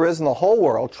single L there is in the whole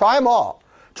world. Try them all.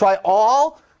 Try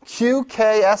all q,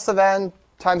 k, s of n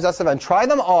times s of n. Try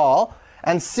them all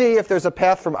and see if there's a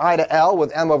path from I to L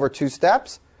with m over 2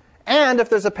 steps, and if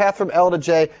there's a path from L to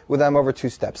j with m over 2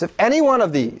 steps. If any one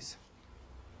of these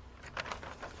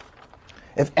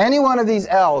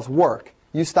L's work,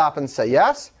 you stop and say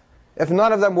yes. If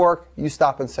none of them work, you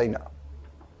stop and say no.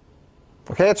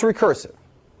 Okay, it's recursive.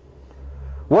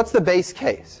 What's the base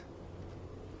case?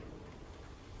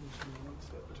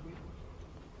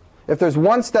 If there's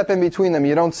one step in between them,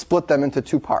 you don't split them into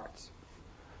two parts.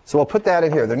 So we'll put that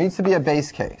in here. There needs to be a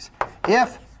base case.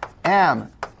 If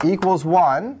m equals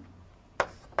 1,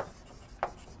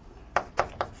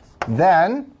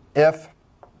 then if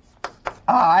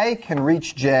I can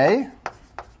reach j,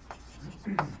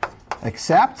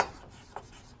 accept,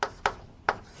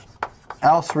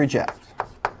 else reject.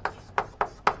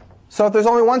 So if there's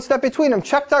only one step between them,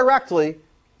 check directly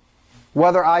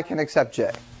whether I can accept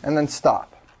j, and then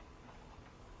stop.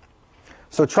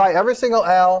 So try every single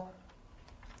L.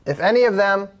 If any of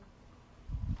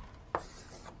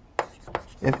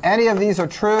these are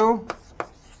true,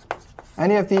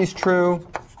 any of these true,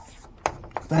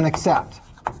 then accept.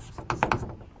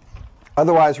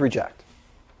 Otherwise, reject.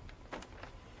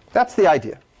 That's the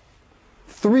idea.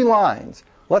 3 lines.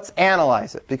 Let's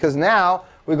analyze it, because now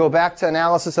we go back to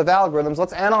analysis of algorithms.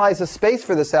 Let's analyze the space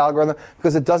for this algorithm,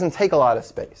 because it doesn't take a lot of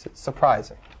space. It's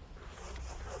surprising.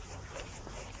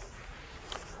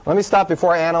 Let me stop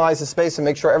before I analyze the space and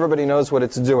make sure everybody knows what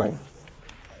it's doing.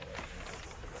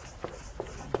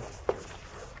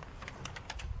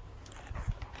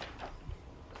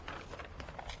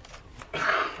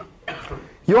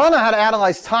 You all know how to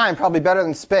analyze time probably better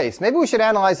than space. Maybe we should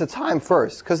analyze the time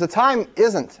first, because the time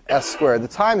isn't s squared. The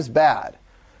time's bad.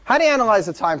 How do you analyze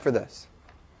the time for this?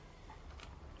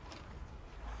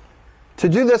 To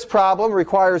do this problem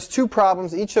requires 2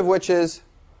 problems, each of which is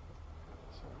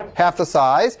half the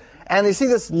size. And you see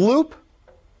this loop?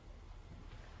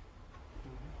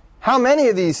 How many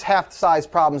of these half-size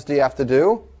problems do you have to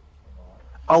do?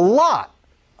 A lot.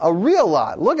 A real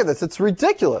lot. Look at this. It's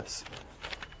ridiculous.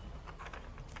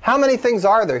 How many things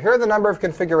are there? Here are the number of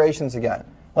configurations again.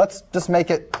 Let's just make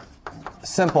it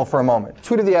simple for a moment.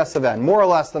 2 to the s of n, more or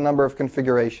less the number of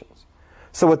configurations.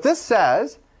 So what this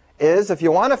says is, if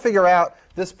you want to figure out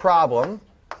this problem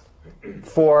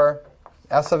for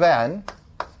s of n,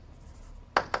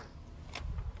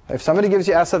 if somebody gives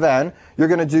you s of n, you're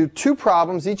going to do 2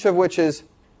 problems, each of which is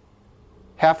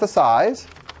half the size.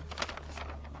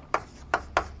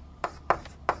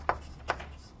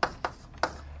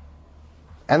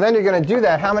 And then you're going to do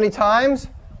that how many times?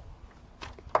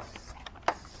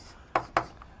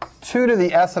 2 to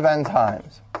the s of n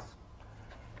times.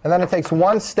 And then it takes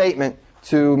one statement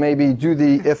to maybe do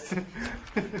the if,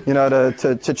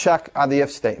 to check on the if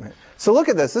statement. So look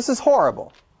at this. This is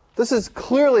horrible. This is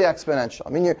clearly exponential. I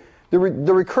mean, the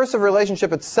recursive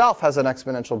relationship itself has an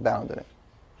exponential bound in it.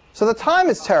 So the time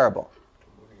is terrible.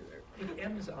 If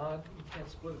m is odd, you can't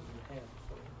split it in half.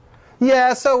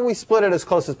 Yeah, so we split it as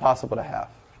close as possible to half.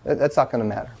 That's not going to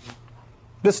matter.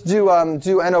 Just do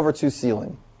n over 2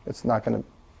 ceiling. It's not going to.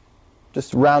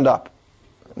 Just round up.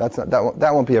 That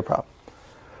won't be a problem.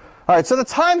 All right, so the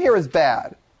time here is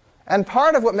bad. And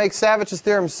part of what makes Savitch's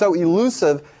theorem so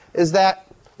elusive is that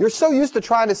you're so used to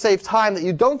trying to save time that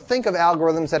you don't think of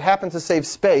algorithms that happen to save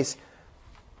space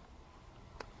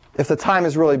if the time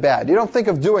is really bad. You don't think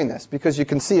of doing this because you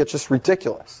can see it's just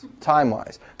ridiculous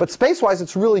time-wise. But space-wise,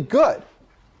 it's really good.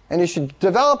 And you should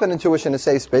develop an intuition to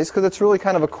save space, because it's really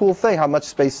kind of a cool thing how much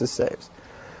space this saves.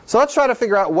 So let's try to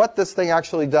figure out what this thing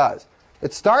actually does.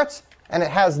 It starts, and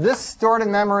it has this stored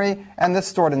in memory and this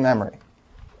stored in memory.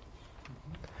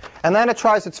 And then it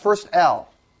tries its first L,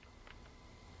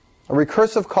 a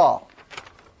recursive call.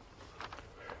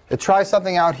 It tries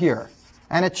something out here.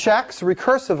 And it checks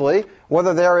recursively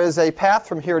whether there is a path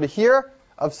from here to here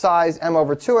of size m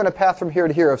over 2 and a path from here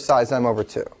to here of size m over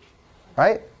 2.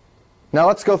 Right? Now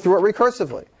let's go through it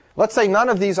recursively. Let's say none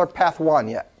of these are path 1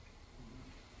 yet.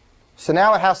 So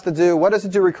now it has to do, what does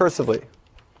it do recursively?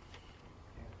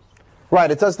 Right,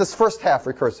 it does this first half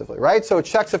recursively, right? So it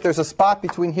checks if there's a spot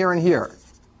between here and here,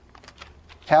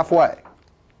 halfway.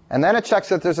 And then it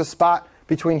checks if there's a spot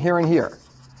between here and here.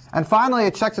 And finally,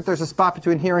 it checks if there's a spot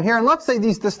between here and here. And let's say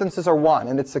these distances are 1,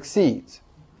 and it succeeds.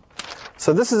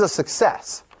 So this is a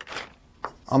success.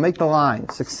 I'll make the line,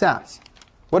 success.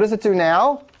 What does it do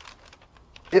now?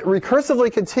 It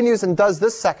recursively continues and does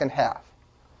this second half.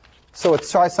 So it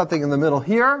tries something in the middle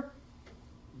here,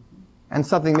 and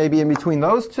something maybe in between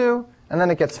those two, and then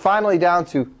it gets finally down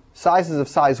to sizes of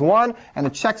size 1, and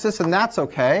it checks this, and that's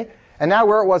OK. And now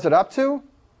where was it up to?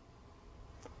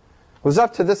 It was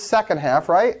up to this second half,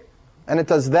 right? And it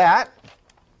does that.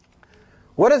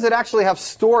 What does it actually have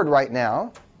stored right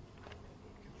now?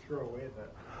 Throw away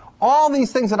that. All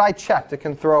these things that I checked, it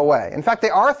can throw away. In fact, they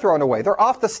are thrown away. They're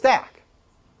off the stack.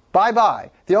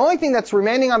 Bye-bye. The only thing that's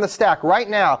remaining on the stack right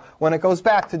now, when it goes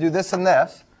back to do this and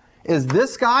this, is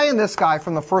this guy and this guy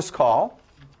from the first call,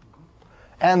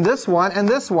 and this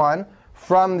one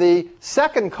from the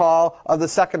second call of the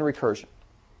second recursion.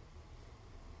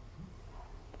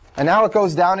 And now it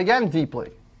goes down again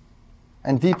deeply,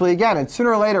 and deeply again. And sooner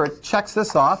or later, it checks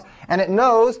this off, and it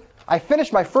knows I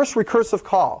finished my first recursive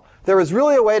call. There is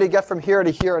really a way to get from here to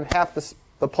here in half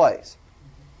the place.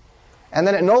 And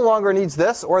then it no longer needs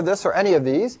this or any of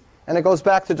these, and it goes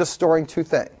back to just storing two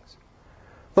things.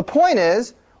 The point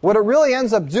is, what it really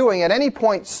ends up doing at any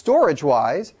point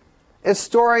storage-wise is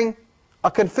storing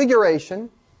a configuration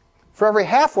for every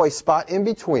halfway spot in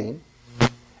between.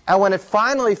 And when it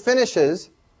finally finishes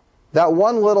that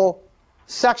one little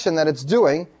section that it's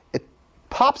doing, it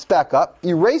pops back up,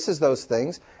 erases those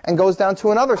things, and goes down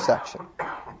to another section.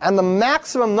 And the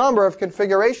maximum number of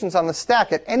configurations on the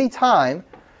stack at any time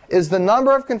is the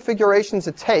number of configurations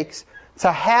it takes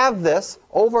to have this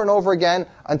over and over again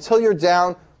until you're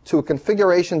down to a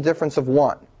configuration difference of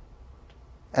 1.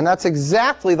 And that's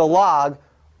exactly the log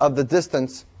of the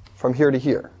distance from here to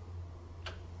here.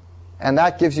 And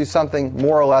that gives you something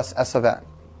more or less S of n.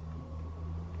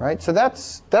 Right? So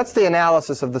that's the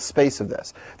analysis of the space of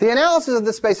this. The analysis of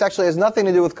this space actually has nothing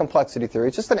to do with complexity theory.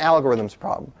 It's just an algorithms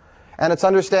problem. And it's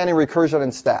understanding recursion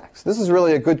in stacks. This is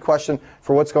really a good question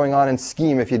for what's going on in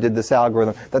scheme if you did this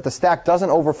algorithm, that the stack doesn't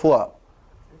overflow.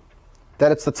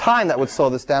 That it's the time that would slow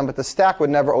this down, but the stack would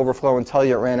never overflow until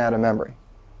you ran out of memory.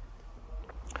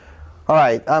 All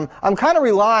right, I'm kind of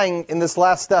relying in this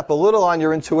last step a little on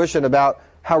your intuition about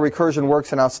how recursion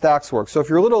works and how stacks work. So if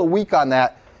you're a little weak on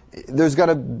that, you're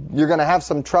going to have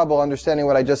some trouble understanding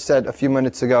what I just said a few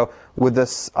minutes ago with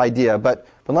this idea. But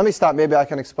let me stop. Maybe I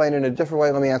can explain it in a different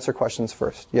way. Let me answer questions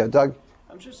first. Yeah, Doug?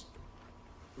 I'm just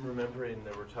remembering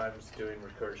there were times doing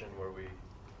recursion where we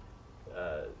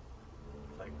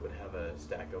would have a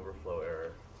stack overflow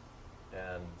error.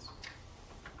 And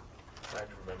I'm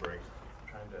remembering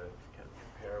trying to kind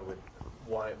of compare with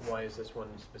why is this one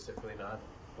specifically not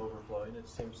overflowing? It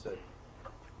seems that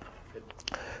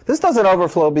this doesn't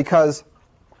overflow because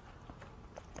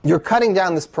you're cutting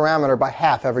down this parameter by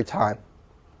half every time.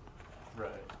 Right.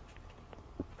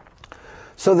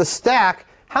 So the stack,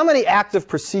 how many active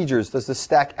procedures does the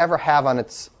stack ever have on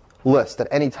its list at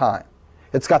any time?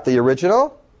 It's got the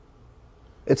original.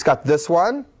 It's got this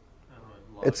one.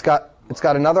 It's got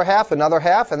another half, and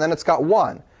then it's got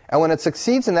one. And when it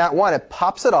succeeds in that one, it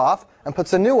pops it off and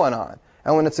puts a new one on.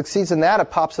 And when it succeeds in that,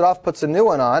 it pops it off, puts a new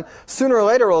one on. Sooner or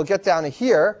later, it'll get down to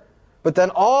here. But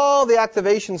then all the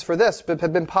activations for this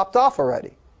have been popped off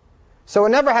already. So it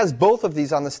never has both of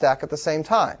these on the stack at the same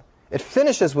time. It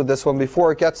finishes with this one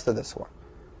before it gets to this one.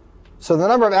 So the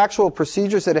number of actual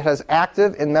procedures that it has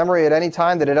active in memory at any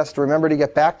time that it has to remember to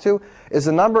get back to is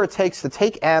the number it takes to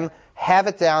take m, have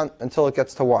it down until it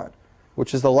gets to 1,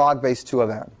 which is the log base 2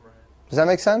 of m. Does that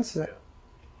make sense? Yeah.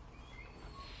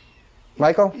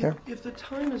 Michael? If the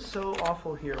time is so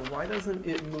awful here, why doesn't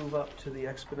it move up to the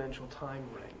exponential time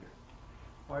ring?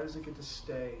 Why does it get to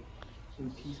stay in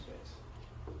p-space?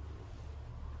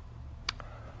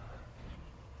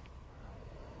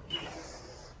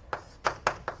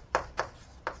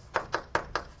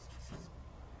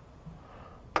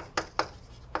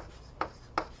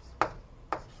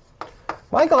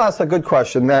 Michael asked a good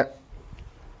question that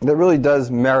really does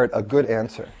merit a good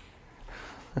answer.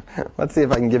 Let's see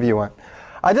if I can give you one.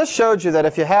 I just showed you that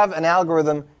if you have an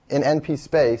algorithm in NP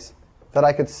space, that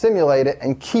I could simulate it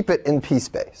and keep it in P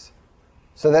space.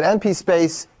 So that NP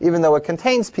space, even though it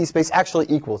contains P space, actually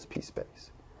equals P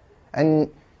space. And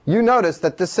you notice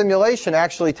that this simulation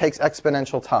actually takes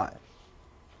exponential time.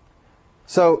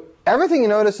 So everything you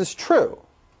notice is true.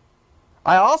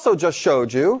 I also just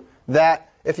showed you that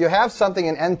if you have something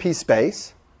in NP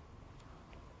space,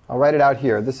 I'll write it out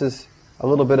here. This is a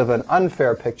little bit of an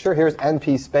unfair picture. Here's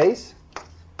NP space.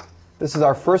 This is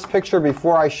our first picture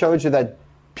before I showed you that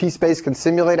P space can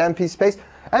simulate NP space.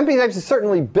 NP space is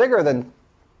certainly bigger than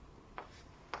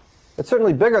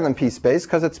P space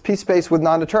because it's P space with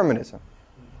non-determinism.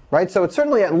 Right? So it's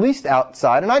certainly at least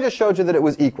outside. And I just showed you that it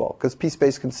was equal because P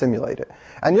space can simulate it.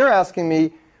 And you're asking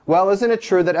me, well, isn't it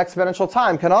true that exponential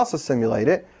time can also simulate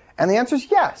it? And the answer is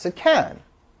yes, it can.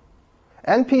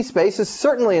 NP space is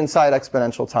certainly inside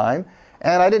exponential time.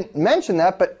 And I didn't mention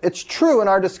that, but it's true in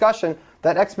our discussion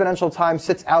that exponential time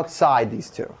sits outside these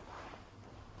two.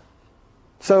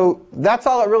 So that's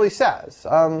all it really says.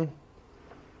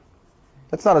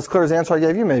 That's not as clear as the answer I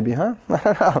gave you, maybe, huh? I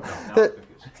don't know.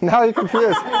 Now you're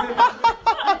confused.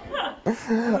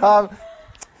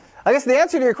 I guess the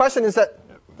answer to your question is that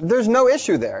there's no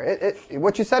issue there.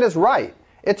 What you said is right.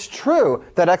 It's true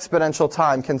that exponential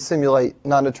time can simulate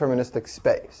non-deterministic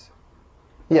space.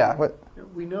 Yeah. What?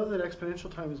 We know that exponential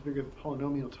time is bigger than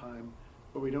polynomial time,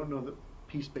 but we don't know that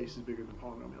p space is bigger than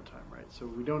polynomial time, right? So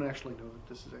we don't actually know that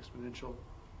this is exponential,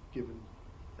 given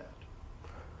that.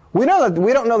 We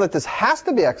don't know that this has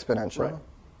to be exponential. Right.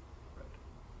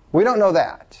 We don't know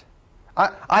that.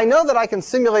 I know that I can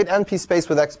simulate NP space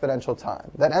with exponential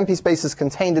time, that NP space is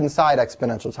contained inside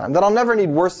exponential time, that I'll never need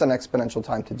worse than exponential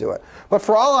time to do it. But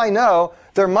for all I know,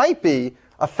 there might be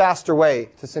a faster way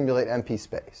to simulate NP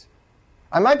space.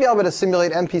 I might be able to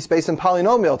simulate NP space in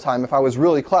polynomial time if I was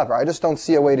really clever. I just don't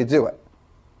see a way to do it.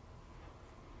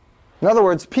 In other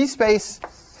words, P space,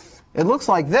 it looks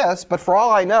like this, but for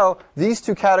all I know, these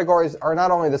two categories are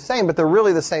not only the same, but they're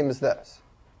really the same as this.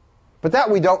 But that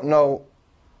we don't know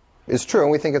is true,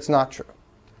 and we think it's not true.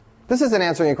 This isn't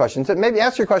answering your question. So maybe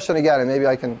ask your question again, and maybe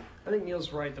I can... I think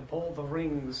Neil's right. The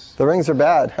rings. The rings are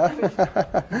bad.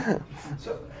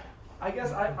 So I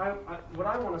guess what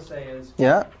I want to say is,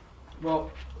 Yeah?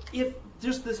 well, if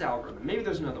just this algorithm, maybe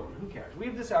there's another one, who cares? We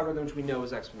have this algorithm which we know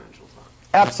is exponential time.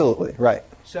 Absolutely, right.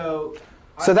 So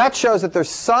that shows that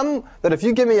there's that if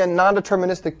you give me a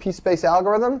non-deterministic p-space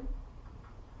algorithm,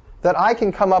 that I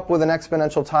can come up with an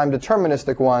exponential time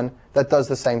deterministic one that does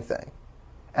the same thing.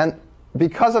 And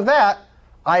because of that,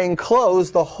 I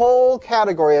enclose the whole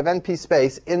category of NP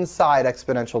space inside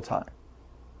exponential time.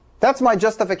 That's my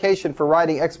justification for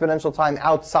writing exponential time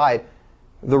outside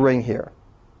the ring here.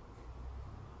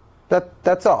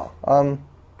 That's all.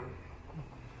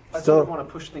 I sort of want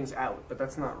to push things out, but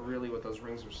that's not really what those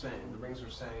rings are saying. The rings are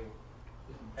saying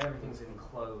everything's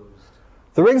enclosed.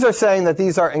 The rings are saying that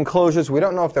these are enclosures. We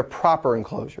don't know if they're proper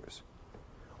enclosures.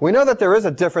 We know that there is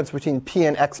a difference between P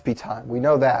and XP time. We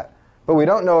know that. But we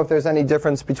don't know if there's any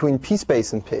difference between P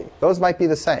space and P. Those might be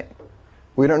the same.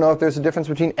 We don't know if there's a difference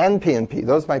between NP and P.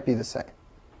 Those might be the same.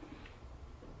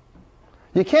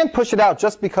 You can't push it out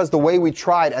just because the way we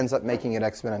tried ends up making it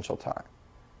exponential time.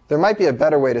 There might be a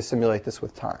better way to simulate this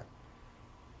with time.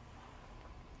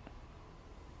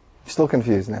 You're still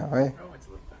confused now, right? Oh, it's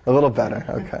a little better. A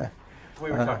little better, okay.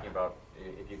 We were talking about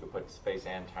if you could put space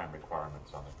and time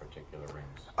requirements on the particular rings.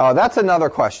 Oh, that's another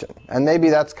question. And maybe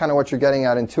that's kind of what you're getting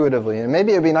at intuitively. And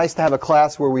maybe it would be nice to have a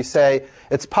class where we say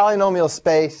it's polynomial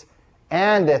space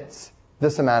and it's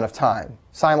this amount of time,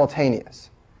 simultaneous.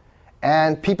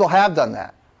 And people have done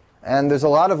that. And there's a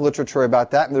lot of literature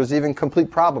about that, and there's even complete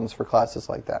problems for classes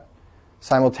like that.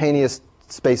 Simultaneous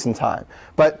space and time.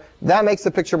 But that makes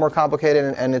the picture more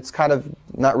complicated, and it's kind of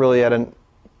not really at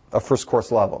a first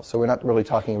course level. So we're not really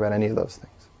talking about any of those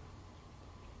things.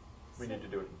 We need to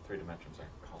do it in 3 dimensions, like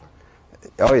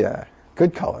color. Oh, yeah.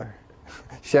 Good color.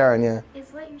 Sharon, yeah.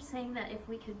 Is what you're saying that if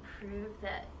we could prove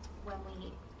that when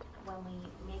we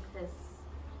make this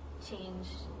change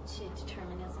to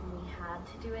determinism, we had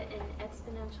to do it in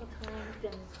exponential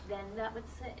time, then that would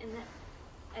sit in the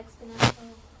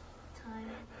exponential time?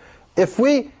 If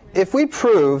we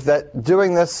prove that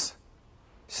doing this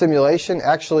simulation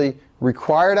actually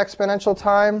required exponential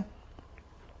time,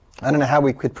 I don't know how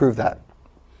we could prove that.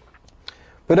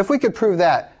 But if we could prove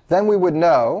that, then we would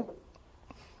know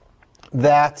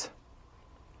that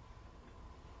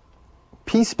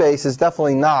P space is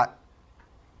definitely not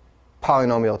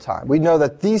polynomial time. We know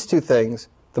that these two things,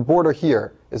 the border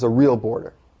here is a real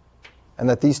border, and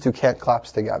that these two can't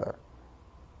collapse together.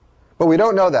 But we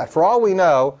don't know that. For all we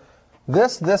know,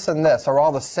 this, and this are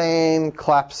all the same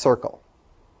collapsed circle.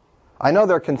 I know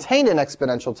they're contained in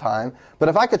exponential time, but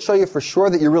if I could show you for sure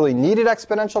that you really needed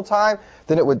exponential time,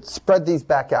 then it would spread these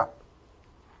back out.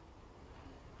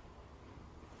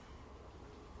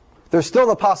 There's still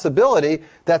the possibility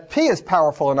that P is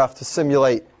powerful enough to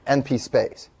simulate NP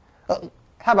space.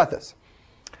 How about this?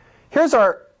 Here's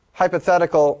our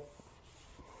hypothetical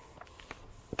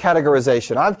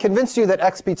categorization. I've convinced you that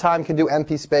XP time can do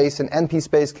NP space, and NP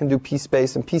space can do P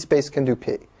space, and P space can do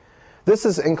P. This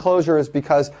is enclosure is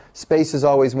because space is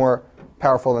always more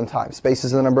powerful than time. Space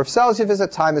is the number of cells you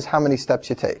visit. Time is how many steps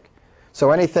you take.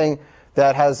 So anything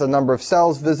that has a number of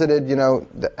cells visited,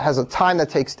 that has a time that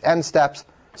takes n steps,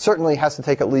 certainly has to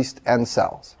take at least n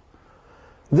cells.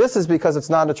 This is because it's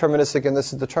non-deterministic and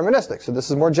this is deterministic. So this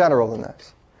is more general than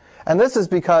this. And this is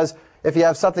because if you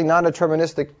have something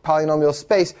non-deterministic polynomial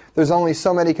space, there's only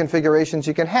so many configurations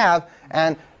you can have.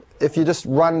 And if you just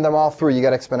run them all through, you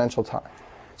get exponential time.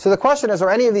 So the question is, are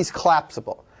any of these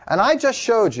collapsible? And I just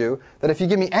showed you that if you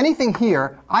give me anything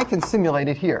here, I can simulate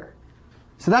it here.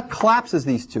 So that collapses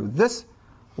these two. This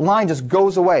line just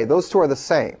goes away. Those two are the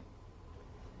same.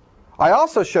 I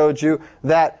also showed you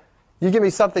that you give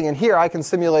me something in here, I can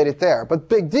simulate it there. But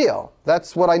big deal.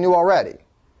 That's what I knew already.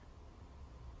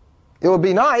 It would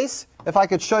be nice if I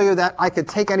could show you that I could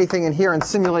take anything in here and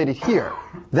simulate it here.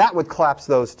 That would collapse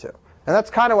those two. And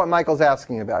that's kind of what Michael's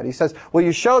asking about. He says, well,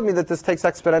 you showed me that this takes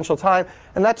exponential time,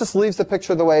 and that just leaves the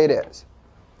picture the way it is.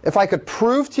 If I could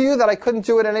prove to you that I couldn't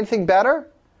do it anything better,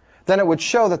 then it would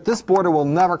show that this border will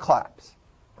never collapse.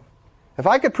 If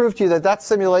I could prove to you that that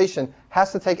simulation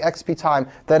has to take xp time,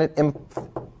 then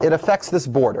it affects this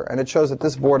border, and it shows that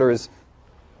this border is...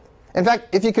 In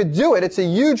fact, if you could do it, it's a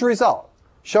huge result.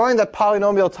 Showing that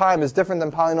polynomial time is different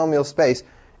than polynomial space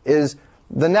is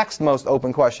the next most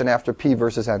open question after p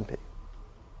versus np.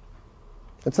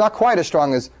 It's not quite as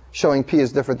strong as showing p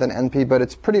is different than np, but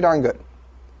it's pretty darn good.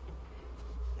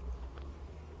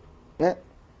 Yeah.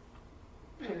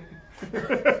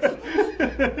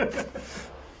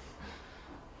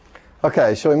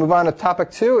 Okay, shall we move on to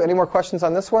topic 2? Any more questions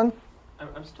on this one?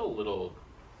 I'm still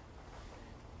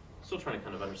trying to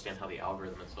kind of understand how the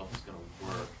algorithm itself is going to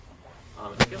work.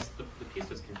 I guess the piece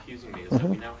that's confusing me is that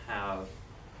we now have,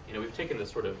 we've taken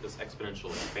this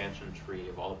exponential expansion tree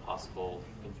of all the possible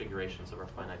configurations of our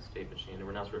finite state machine, and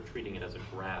we're now sort of treating it as a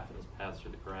graph and as paths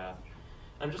through the graph.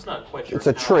 I'm just not quite sure. It's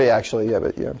a tree, actually, yeah,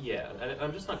 but yeah. Yeah,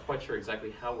 I'm just not quite sure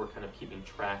exactly how we're kind of keeping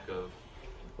track of,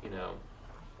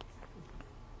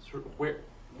 sort of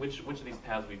which of these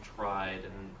paths we've tried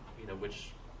and which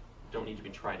don't need to be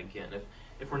tried again.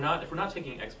 If we're not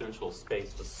taking exponential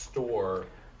space to store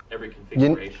every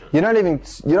configuration. You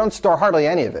don't store hardly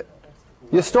any of it.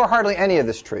 You store hardly any of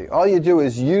this tree. All you do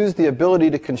is use the ability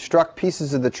to construct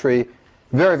pieces of the tree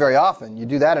very, very often. You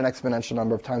do that an exponential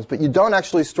number of times, but you don't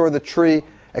actually store the tree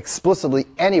explicitly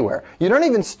anywhere. You don't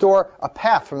even store a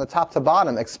path from the top to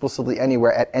bottom explicitly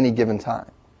anywhere at any given time.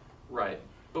 Right.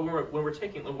 But when we're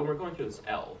going through this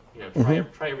L,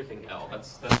 try everything L.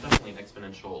 That's definitely an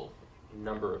exponential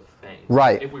number of things.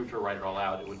 Right. If we were to write it all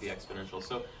out, it would be exponential.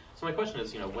 So my question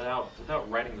is, without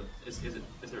writing is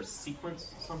there a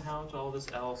sequence somehow to all this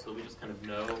L, so we just kind of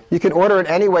know? You can order it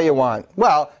any way you want.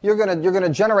 Well, you're gonna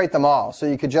generate them all, so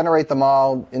you could generate them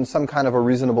all in some kind of a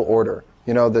reasonable order.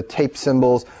 The tape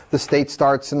symbols, the state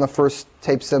starts in the first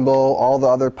tape symbol, all the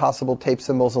other possible tape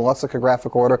symbols in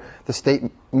lexicographic order. The state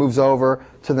moves over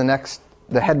to the next,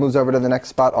 the head moves over to the next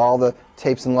spot, all the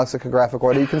tapes in lexicographic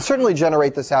order. You can certainly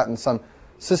generate this out in some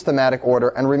systematic order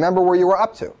and remember where you were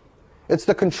up to. It's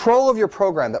the control of your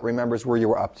program that remembers where you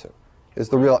were up to, is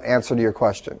the real answer to your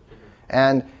question.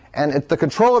 And the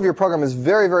control of your program is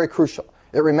very, very crucial.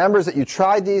 It remembers that you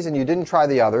tried these and you didn't try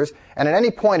the others, and at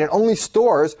any point it only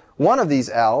stores one of these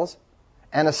L's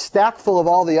and a stack full of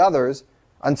all the others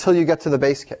until you get to the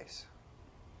base case.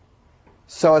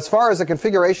 So as far as the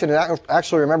configuration it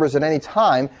actually remembers at any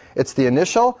time, it's the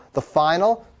initial, the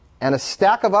final, and a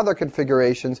stack of other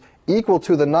configurations equal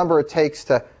to the number it takes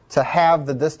to halve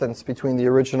the distance between the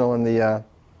original and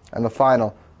the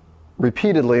final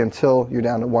repeatedly until you're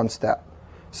down to one step.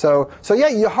 So yeah,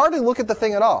 you hardly look at the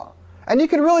thing at all. And you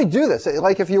can really do this.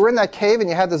 Like if you were in that cave and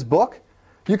you had this book,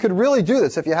 you could really do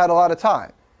this if you had a lot of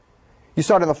time. You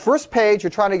start on the first page, you're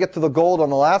trying to get to the gold on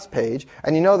the last page,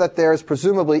 and you know that there's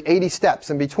presumably 80 steps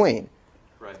in between.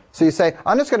 Right. So you say,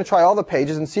 I'm just going to try all the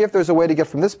pages and see if there's a way to get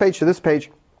from this page to this page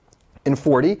in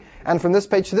 40, and from this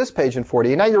page to this page in 40.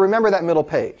 And now you remember that middle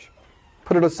page.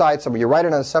 Put it aside somewhere. You write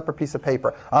it on a separate piece of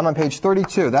paper. I'm on page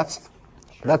 32. That's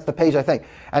the page I think.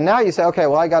 And now you say, okay,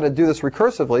 well, I got to do this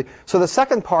recursively. So the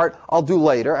second part I'll do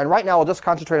later. And right now I'll just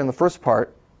concentrate on the first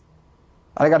part.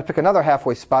 I got to pick another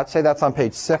halfway spot. Say that's on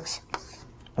page 6.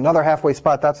 Another halfway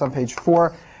spot, that's on page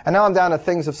 4. And now I'm down to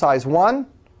things of size 1.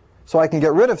 So I can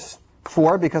get rid of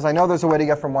 4 because I know there's a way to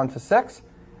get from 1 to 6.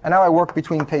 And now I work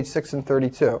between page 6 and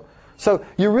 32. So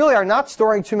you really are not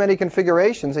storing too many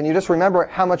configurations, and you just remember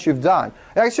how much you've done.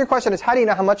 I guess your question is, how do you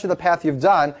know how much of the path you've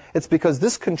done? It's because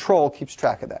this control keeps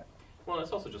track of that. Well, it's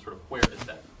also just sort of where is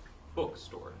that book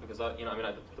stored? Because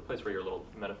the place where your little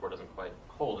metaphor doesn't quite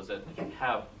hold is that if you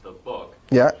have the book,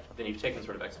 yeah, then you've taken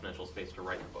sort of exponential space to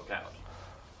write the book out.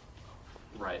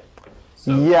 Right.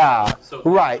 So, yeah.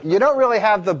 Right. You don't really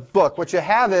have the book. What you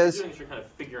have is you're kind of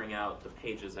figuring out the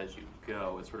pages as you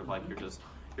go. It's sort of like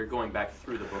you're going back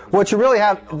through the book. What you really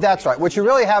have, that's right. What you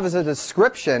really have is a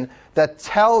description that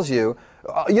tells you,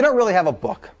 you don't really have a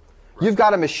book. Right. You've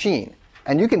got a machine.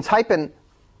 And you can type in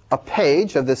a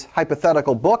page of this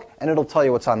hypothetical book, and it'll tell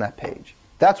you what's on that page.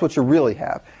 That's what you really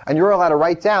have. And you're allowed to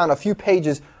write down a few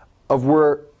pages of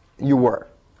where you were.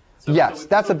 Yes,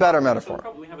 that's a better metaphor.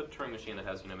 So we have a Turing machine that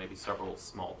has, maybe several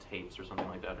small tapes or something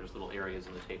like that. There's little areas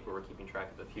in the tape where we're keeping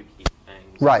track of a few key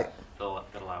things. Right.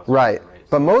 That allows Right. us to generate.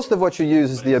 But most of what you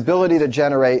use is the ability to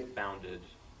generate. Bounded.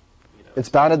 It's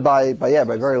bounded by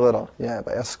very little. Yeah,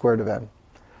 by s squared of n.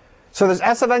 So there's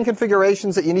s of n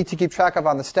configurations that you need to keep track of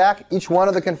on the stack. Each one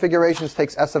of the configurations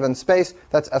takes s of n space.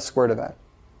 That's s squared of n.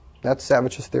 That's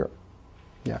Savitch's theorem.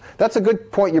 Yeah, that's a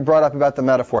good point you brought up about the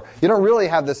metaphor. You don't really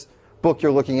have this book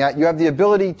you're looking at. You have the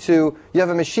ability to, you have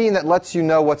a machine that lets you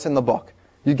know what's in the book.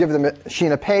 You give the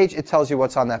machine a page, it tells you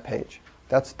what's on that page.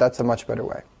 That's a much better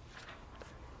way.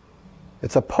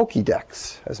 It's a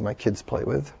Pokédex, as my kids play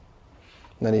with.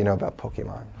 None of you know about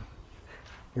Pokemon.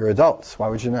 You're adults. Why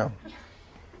would you know?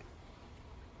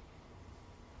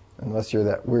 Unless you're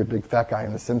that weird big fat guy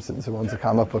in The Simpsons who owns a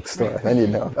comic book store. Then you'd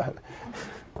know about it.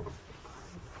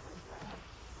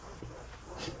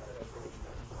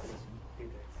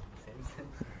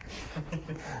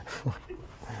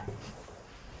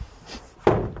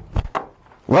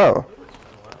 Whoa.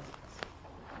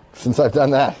 Since I've done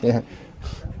that, yeah.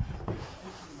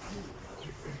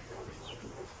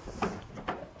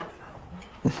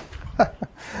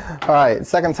 All right,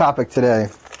 second topic today.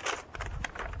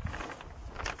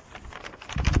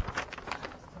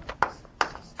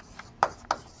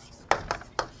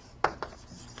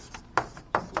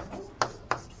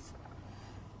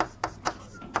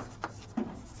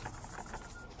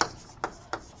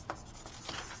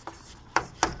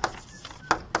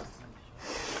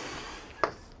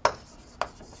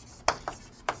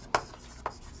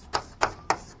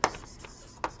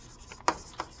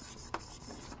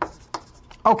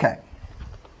 Okay,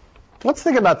 let's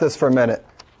think about this for a minute.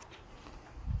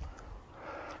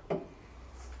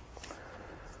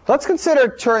 Let's consider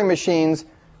Turing machines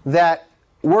that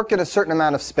work in a certain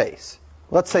amount of space.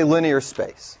 Let's say linear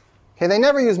space. Okay, they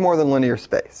never use more than linear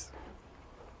space.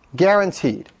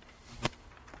 Guaranteed.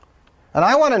 And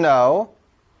I want to know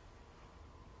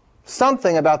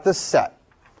something about this set.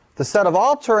 The set of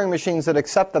all Turing machines that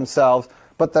accept themselves,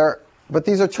 but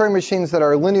these are Turing machines that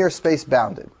are linear space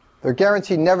bounded. They're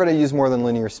guaranteed never to use more than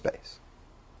linear space.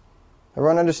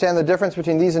 Everyone understand the difference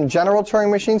between these and general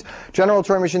Turing machines? General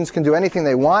Turing machines can do anything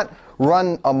they want,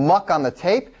 run amok on the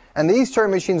tape, and these Turing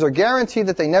machines are guaranteed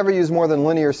that they never use more than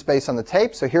linear space on the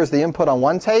tape. So here's the input on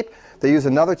one tape. They use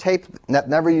another tape that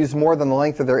never use more than the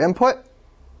length of their input.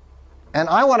 And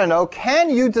I want to know, can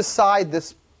you decide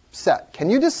this set? Can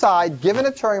you decide, given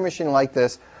a Turing machine like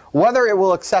this, whether it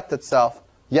will accept itself,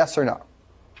 yes or no?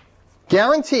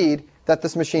 Guaranteed that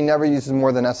this machine never uses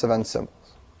more than s of n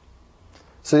symbols.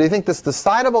 So do you think this is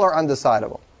decidable or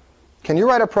undecidable? Can you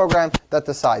write a program that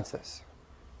decides this?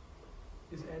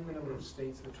 Is n the number of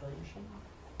states of the Turing machine?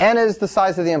 N is the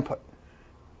size of the input.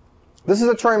 This is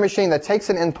a Turing machine that takes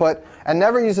an input and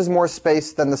never uses more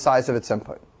space than the size of its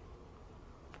input.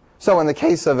 So in the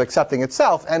case of accepting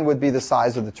itself, n would be the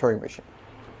size of the Turing machine.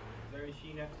 Does their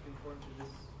machine have to conform to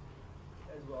this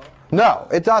as well? No,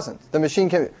 it doesn't. The machine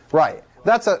can, right.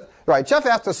 Right, Jeff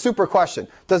asked a super question.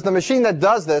 Does the machine that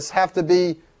does this have to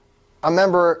be a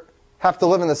member, have to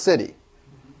live in the city?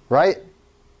 Right?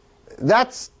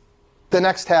 That's the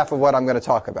next half of what I'm going to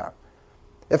talk about.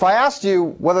 If I asked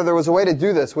you whether there was a way to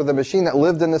do this with a machine that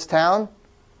lived in this town,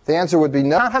 the answer would be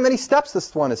no. How many steps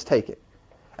this one is taking.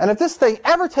 And if this thing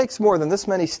ever takes more than this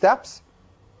many steps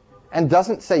and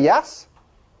doesn't say yes,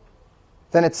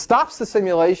 then it stops the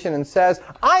simulation and says,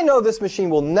 I know this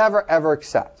machine will never, ever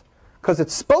accept. Because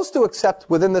it's supposed to accept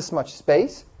within this much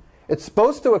space. It's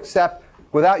supposed to accept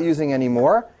without using any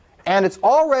more. And it's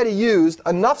already used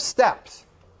enough steps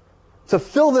to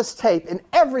fill this tape in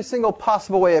every single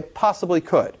possible way it possibly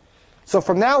could. So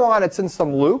from now on, it's in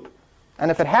some loop. And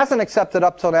if it hasn't accepted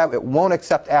up till now, it won't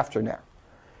accept after now.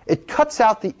 It cuts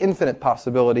out the infinite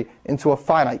possibility into a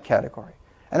finite category.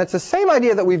 And it's the same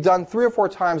idea that we've done 3 or 4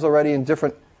 times already in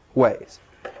different ways.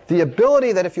 The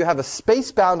ability that if you have a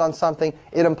space bound on something,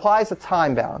 it implies a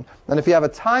time bound. And if you have a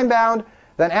time bound,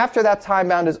 then after that time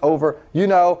bound is over, you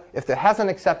know if it hasn't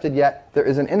accepted yet, there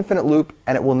is an infinite loop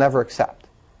and it will never accept.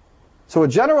 So a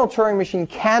general Turing machine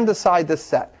can decide this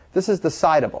set. This is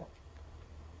decidable.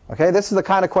 Okay, this is the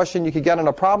kind of question you could get on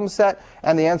a problem set,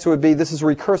 and the answer would be this is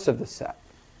recursive, this set.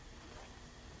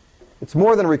 It's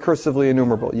more than recursively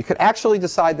enumerable. You could actually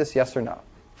decide this yes or no.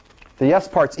 The yes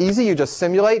part's easy, you just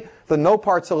simulate. The no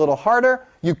part's a little harder.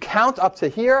 You count up to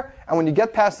here, and when you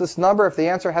get past this number, if the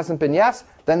answer hasn't been yes,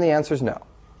 then the answer's no.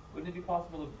 Wouldn't it be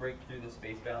possible to break through the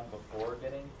space bound before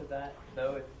getting to that,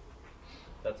 though, if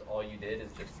that's all you did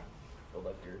is just fill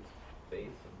up your space?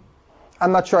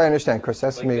 I'm not sure I understand, Chris.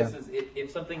 Ask Like me this again. is,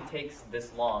 if something takes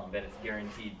this long, then it's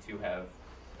guaranteed to have,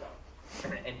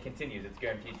 and continues, it's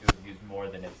guaranteed to have used more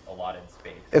than its allotted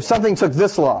space. If something took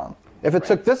this long, if it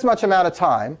took this much amount of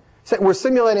time, say we're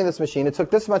simulating this machine, it took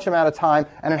this much amount of time,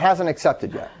 and it hasn't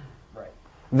accepted yet. Right.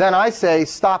 Then I say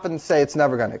stop and say it's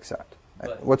never going to accept.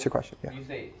 But What's your question? Yeah. You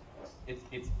say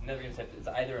it's never going to accept. It's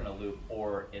either in a loop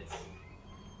or it's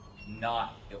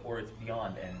not, or it's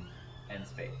beyond n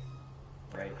space,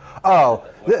 right? Oh,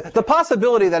 the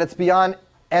possibility that it's beyond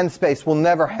n space will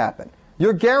never happen.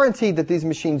 You're guaranteed that these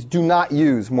machines do not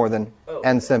use more than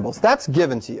n symbols. That's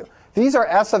given to you. These are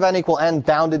S of n equal n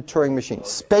bounded Turing machines,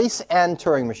 space n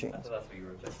Turing machines. That's what you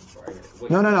were objecting for. I guess.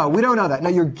 No, we don't know that. No,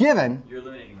 you're given. You're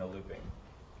eliminating the looping.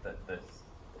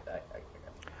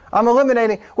 I'm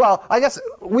eliminating, well, I guess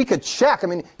we could check. I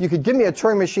mean, you could give me a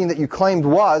Turing machine that you claimed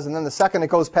was, and then the second it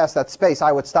goes past that space,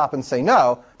 I would stop and say,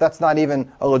 no, that's not even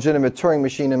a legitimate Turing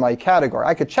machine in my category.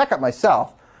 I could check it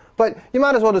myself, but you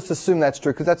might as well just assume that's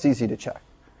true, because that's easy to check.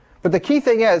 But the key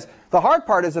thing is, the hard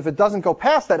part is if it doesn't go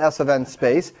past that S of n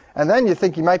space, and then you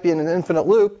think you might be in an infinite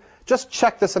loop, just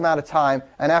check this amount of time,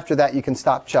 and after that you can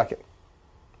stop checking.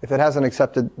 If it hasn't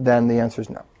accepted, then the answer is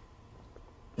no.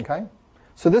 Okay?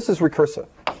 So this is recursive.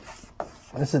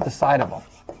 This is decidable.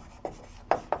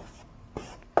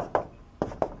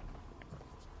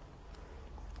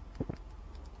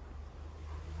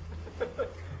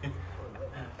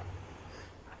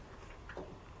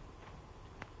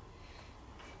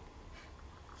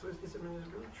 So is it really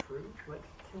true? Like,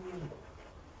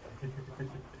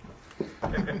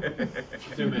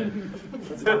 Zoom in.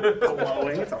 it's not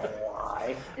glowing. It's a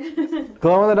lie.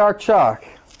 Glow in the dark chalk.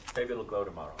 Maybe it'll glow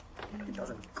tomorrow. It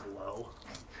doesn't glow.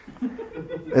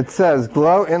 It says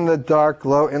glow in the dark,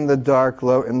 glow in the dark,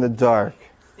 glow in the dark.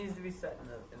 It needs to be set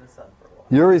in the sun for a while.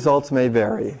 Your results may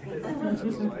vary.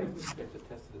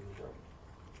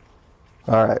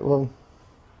 All right, well,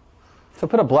 so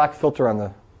put a black filter on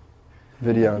the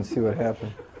video and see what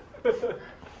happens.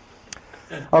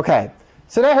 Okay,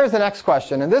 so now here's the next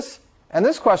question, and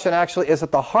this question actually is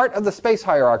at the heart of the space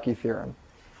hierarchy theorem.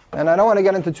 And I don't want to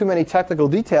get into too many technical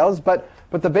details, but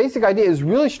the basic idea is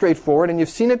really straightforward, and you've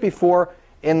seen it before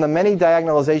in the many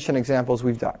diagonalization examples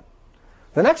we've done.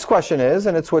 The next question is,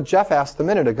 and it's what Jeff asked a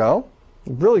minute ago,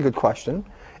 really good question,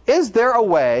 is there a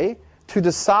way to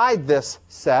decide this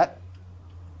set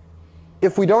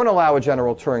if we don't allow a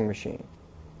general Turing machine?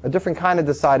 A different kind of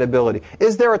decidability.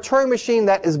 Is there a Turing machine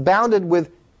that is bounded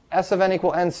with S of n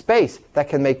equal n space that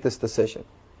can make this decision?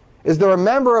 Is there a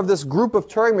member of this group of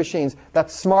Turing machines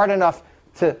that's smart enough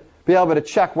to be able to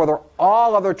check whether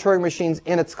all other Turing machines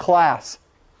in its class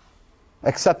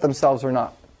accept themselves or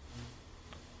not?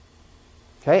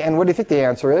 Okay, and what do you think the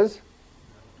answer is?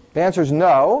 The answer is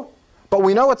no, but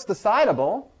we know it's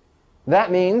decidable.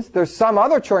 That means there's some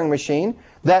other Turing machine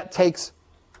that takes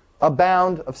a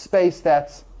bound of space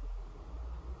that's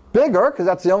bigger, because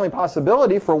that's the only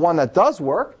possibility for one that does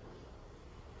work.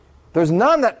 There's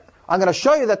none that, I'm going to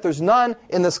show you that there's none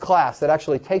in this class that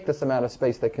actually take this amount of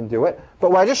space that can do it.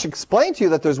 But I just explained to you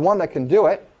that there's one that can do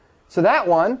it. So that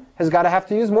one has got to have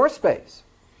to use more space.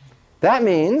 That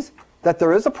means that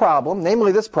there is a problem,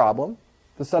 namely this problem,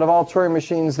 the set of all Turing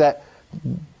machines that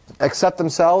accept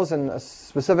themselves in a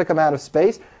specific amount of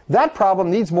space. That problem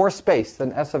needs more space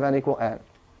than S of n equal n.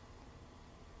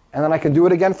 And then I can do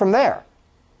it again from there.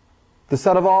 The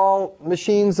set of all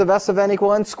machines of S of n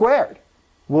equal n squared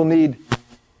will need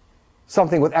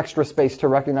something with extra space to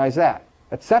recognize that,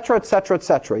 etc., etc.,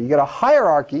 etc. You get a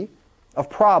hierarchy of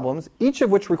problems, each of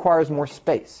which requires more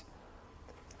space.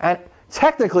 And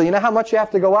technically, you know how much you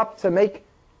have to go up to make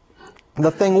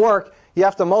the thing work? You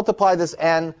have to multiply this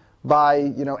n by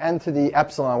n to the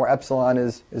epsilon, where epsilon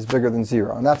is bigger than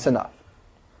 0, and that's enough.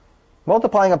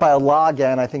 Multiplying it by a log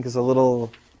n, I think, is a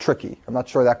little tricky. I'm not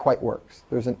sure that quite works.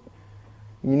 There's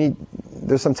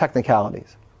some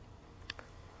technicalities.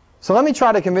 So let me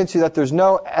try to convince you that there's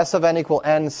no S of n equal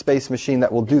n space machine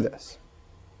that will do this.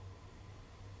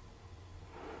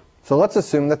 So let's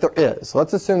assume that there is.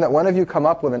 Let's assume that one of you come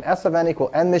up with an S of n equal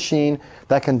n machine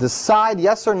that can decide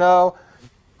yes or no,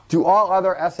 do all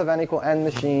other S of n equal n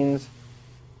machines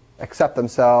accept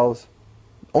themselves?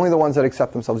 Only the ones that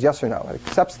accept themselves, yes or no? It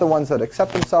accepts the ones that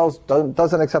accept themselves,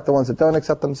 doesn't accept the ones that don't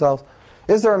accept themselves.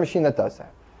 Is there a machine that does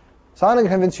that? So I'm going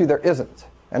to convince you there isn't,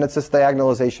 and it's this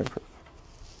diagonalization proof.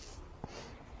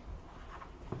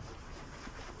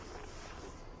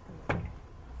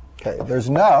 Okay,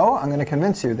 I'm going to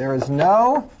convince you, there is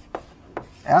no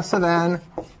S of n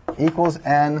equals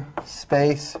n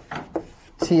space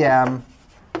Tm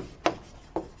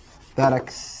that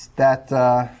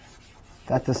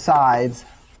decides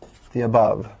the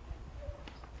above.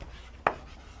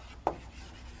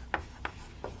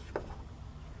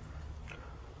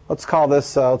 let's call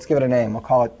this, let's give it a name. We'll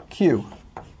call it Q.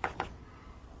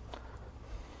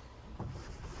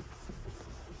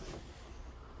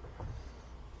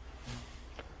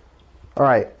 All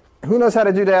right, who knows how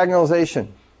to do diagonalization?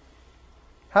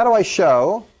 How do I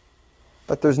show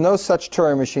that there's no such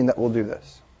Turing machine that will do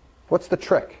this? What's the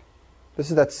trick? This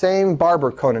is that same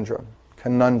Barber conundrum.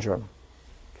 Conundrum.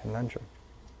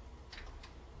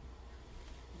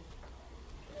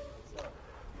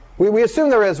 We assume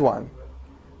there is one.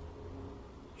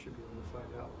 Should be able to find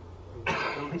out.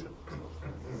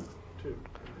 Two.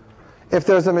 If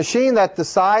there's a machine that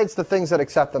decides the things that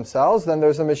accept themselves, then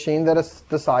there's a machine that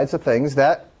decides the things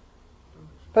that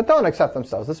don't accept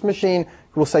themselves. This machine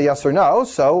will say yes or no.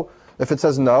 So if it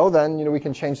says no, then we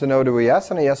can change the no to a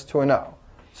yes and a yes to a no.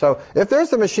 So if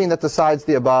there's a machine that decides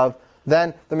the above,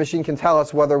 then the machine can tell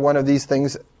us whether one of these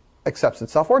things accepts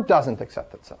itself or doesn't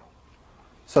accept itself.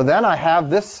 So then I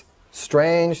have this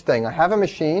strange thing. I have a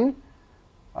machine,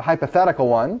 a hypothetical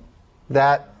one,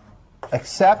 that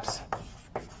accepts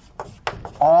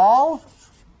all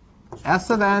S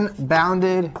of n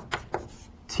bounded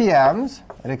TMs.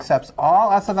 It accepts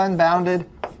all S of n bounded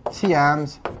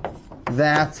TMs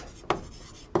that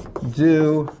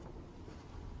do,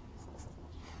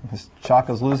 this chalk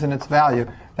is losing its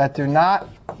value, that do not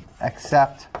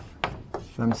accept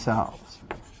themselves.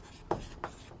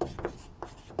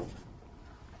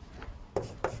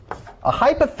 A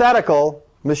hypothetical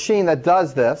machine that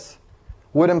does this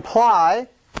would imply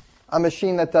a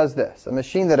machine that does this, a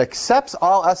machine that accepts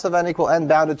all S of n equal n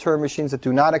bounded Turing machines that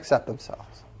do not accept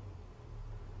themselves.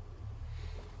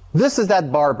 This is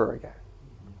that Barber again.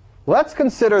 Let's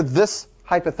consider this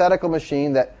hypothetical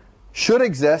machine that should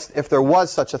exist if there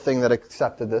was such a thing that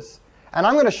accepted this. And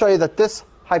I'm going to show you that this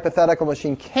hypothetical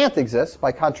machine can't exist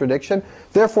by contradiction.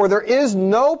 Therefore, there is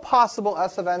no possible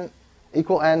S of n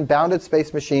equal n bounded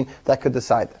space machine that could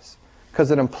decide this,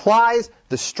 because it implies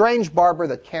the strange Barber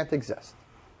that can't exist.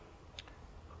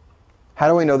 How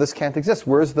do we know this can't exist?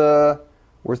 Where's the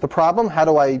problem? How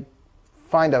do I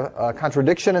find a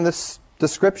contradiction in this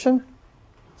description?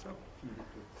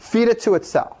 Feed it to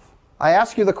itself. I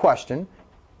ask you the question,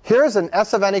 here's an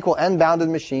S of n equal n bounded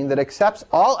machine that accepts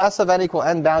all S of n equal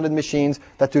n bounded machines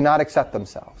that do not accept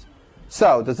themselves.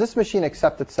 So, does this machine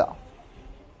accept itself?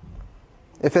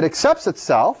 If it accepts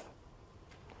itself,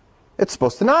 it's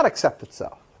supposed to not accept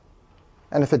itself.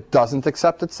 And if it doesn't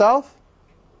accept itself,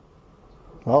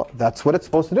 well, that's what it's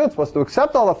supposed to do. It's supposed to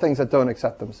accept all the things that don't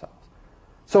accept themselves.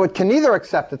 So it can neither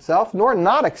accept itself nor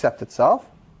not accept itself.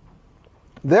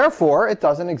 Therefore, it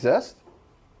doesn't exist.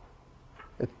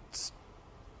 It's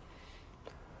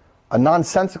a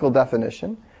nonsensical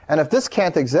definition. And if this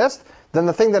can't exist, then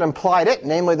the thing that implied it,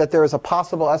 namely that there is a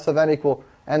possible S of n equal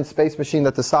n space machine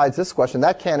that decides this question,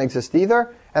 that can't exist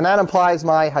either. And that implies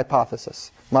my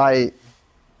hypothesis. My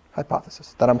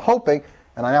hypothesis that I'm hoping,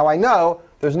 and now I know,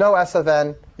 there's no S of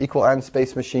n equal n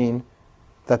space machine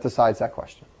that decides that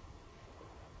question.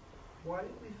 Why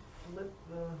did we flip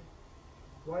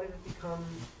why did it become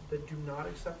that do not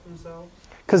accept themselves?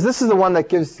 Because this is the one that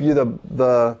gives you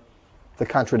the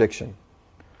contradiction.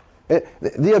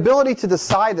 The ability to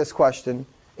decide this question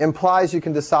implies you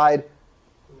can decide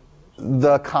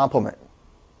the complement,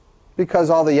 because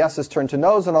all the yeses turn to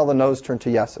noes and all the noes turn to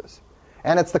yeses.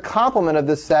 And it's the complement of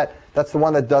this set that's the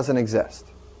one that doesn't exist.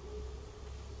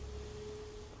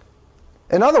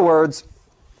 In other words,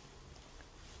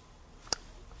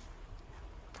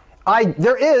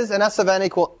 there is an S of n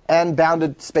equal n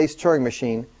bounded space Turing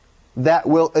machine that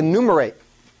will enumerate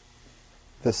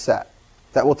this set,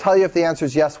 that will tell you if the answer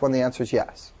is yes when the answer is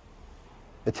yes.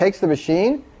 It takes the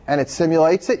machine and it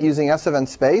simulates it using S of n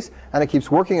space, and it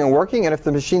keeps working and working, and if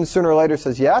the machine sooner or later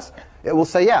says yes, it will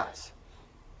say yes.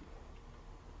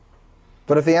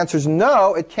 But if the answer is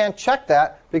no, it can't check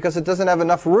that because it doesn't have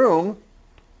enough room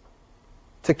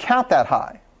to count that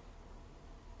high.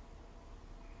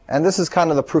 And this is kind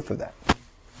of the proof of that.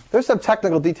 There's some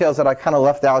technical details that I kind of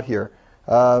left out here,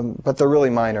 but they're really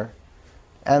minor.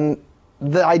 And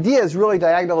the idea is really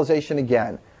diagonalization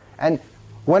again. And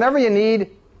whenever you need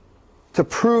to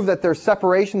prove that there's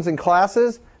separations in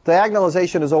classes,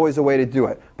 diagonalization is always a way to do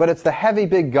it. But it's the heavy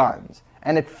big guns.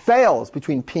 And it fails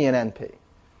between P and NP.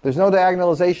 There's no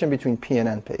diagonalization between P and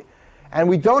NP. And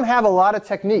we don't have a lot of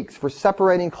techniques for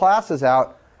separating classes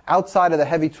out outside of the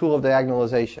heavy tool of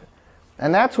diagonalization.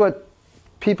 And that's what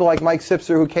people like Mike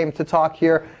Sipser, who came to talk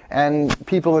here, and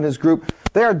people in his group,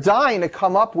 they're dying to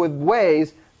come up with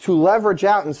ways to leverage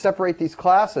out and separate these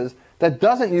classes that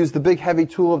doesn't use the big heavy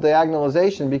tool of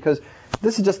diagonalization, because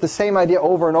this is just the same idea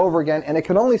over and over again, and it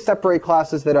can only separate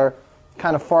classes that are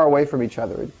kind of far away from each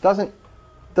other. It doesn't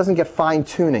doesn't get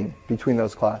fine-tuning between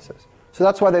those classes. So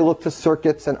that's why they look to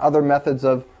circuits and other methods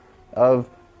of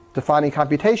defining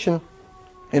computation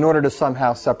in order to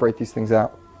somehow separate these things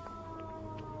out.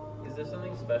 Is there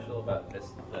something special about this,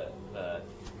 the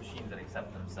machines that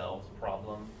accept themselves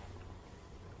problem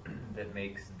that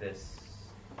makes this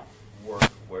work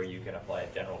where you can apply a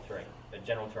general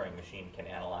Turing machine can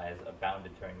analyze a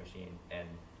bounded Turing machine and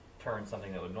turn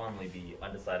something that would normally be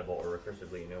undecidable or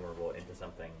recursively enumerable into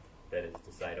something that is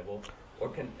decidable?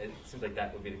 Or it seems like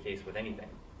that would be the case with anything,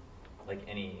 like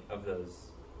any of those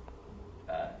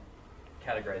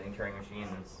categorizing Turing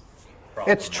machines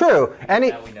problems. It's true. Now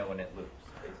we know when it loops.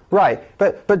 Basically. Right,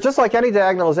 but just like any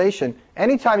diagonalization,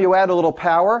 anytime you add a little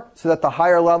power so that the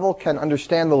higher level can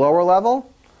understand the lower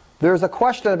level, there's a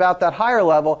question about that higher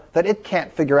level that it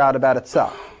can't figure out about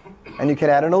itself. And you can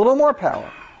add in a little more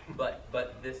power. But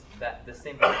the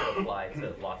same thing could apply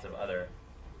to lots of other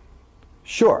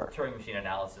Sure. Turing machine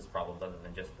analysis problems other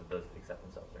than just those that accept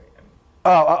themselves, right?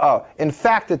 I mean, In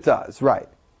fact, it does. Right.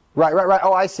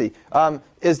 Oh, I see.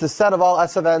 Is the set of all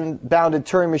S of n bounded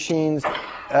Turing machines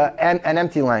an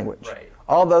empty language? Right.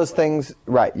 All those things.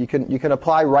 Right. You can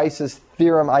apply Rice's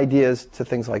theorem ideas to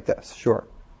things like this. Sure.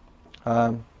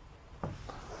 All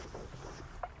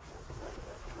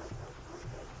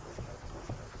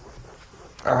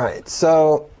right.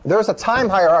 So there's a time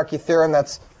hierarchy theorem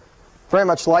that's very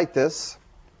much like this.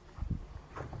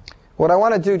 What I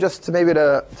want to do just to maybe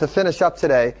to finish up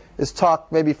today is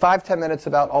talk maybe 5-10 minutes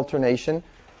about alternation,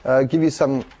 give you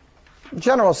some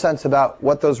general sense about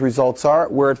what those results are,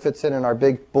 where it fits in our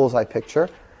big bullseye picture.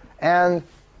 And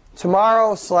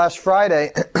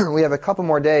tomorrow/Friday, we have a couple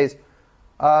more days.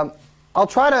 I'll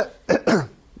try to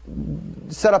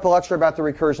set up a lecture about the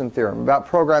recursion theorem, about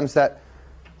programs that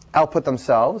output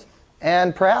themselves.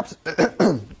 And perhaps,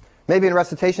 maybe in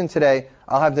recitation today,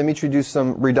 I'll have Dimitri do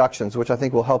some reductions, which I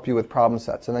think will help you with problem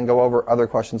sets, and then go over other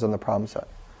questions on the problem set.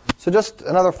 So just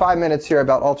another 5 minutes here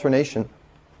about alternation.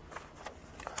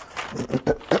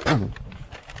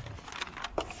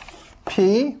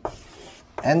 P,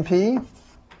 NP,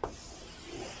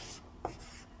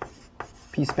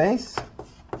 P space.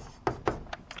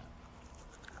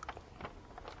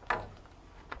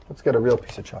 Let's get a real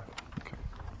piece of chocolate. Okay.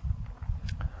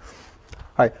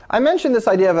 All right. I mentioned this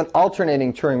idea of an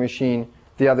alternating Turing machine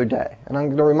the other day, and I'm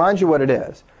going to remind you what it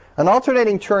is. An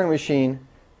alternating Turing machine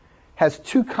has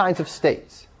two kinds of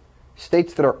states.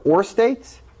 States that are OR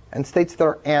states and states that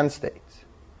are AND states.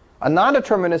 A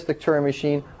non-deterministic Turing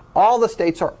machine, all the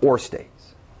states are OR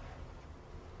states.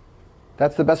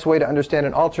 That's the best way to understand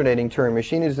an alternating Turing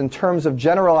machine, is in terms of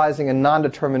generalizing a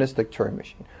non-deterministic Turing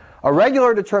machine. A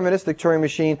regular deterministic Turing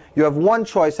machine, you have one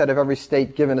choice out of every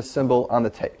state given a symbol on the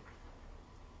tape,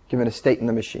 given a state in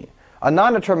the machine. A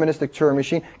non-deterministic Turing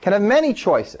machine can have many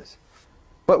choices,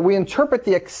 but we interpret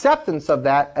the acceptance of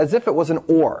that as if it was an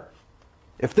OR.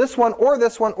 If this one, or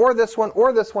this one, or this one,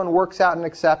 or this one works out and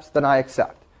accepts, then I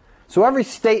accept. So every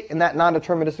state in that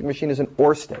non-deterministic machine is an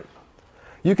OR state.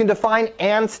 You can define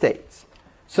AND states,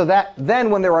 so that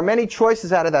then when there are many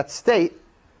choices out of that state,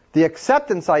 the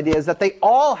acceptance idea is that they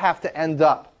all have to end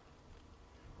up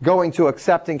going to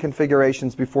accepting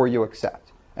configurations before you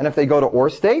accept. And if they go to OR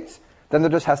states, then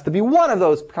there just has to be one of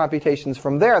those computations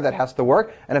from there that has to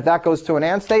work. And if that goes to an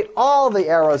AND state, all the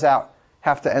arrows out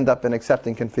have to end up in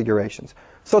accepting configurations.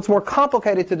 So it's more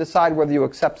complicated to decide whether you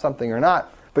accept something or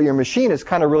not, but your machine is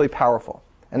kind of really powerful.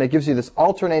 And it gives you this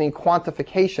alternating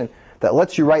quantification that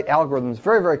lets you write algorithms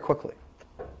very, very quickly.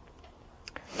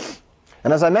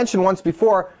 And as I mentioned once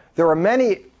before, there are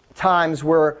many times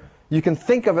where you can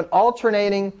think of an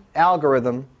alternating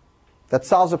algorithm that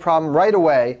solves a problem right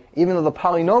away, even though the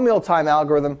polynomial time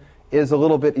algorithm is a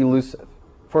little bit elusive.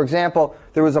 For example,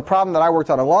 there was a problem that I worked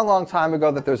on a long, long time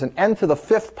ago that there's an n to the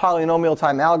 5th polynomial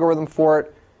time algorithm for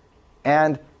it,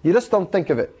 and you just don't think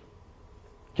of it,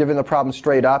 given the problem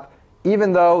straight up,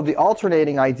 even though the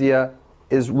alternating idea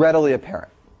is readily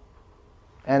apparent.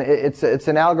 And it's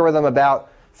an algorithm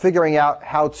about figuring out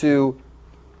how to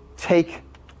take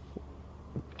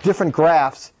different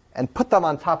graphs and put them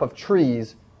on top of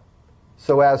trees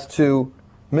so as to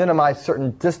minimize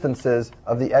certain distances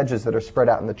of the edges that are spread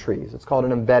out in the trees. It's called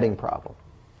an embedding problem.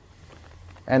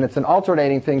 And it's an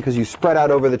alternating thing because you spread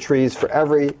out over the trees for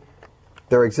every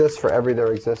there exists, for every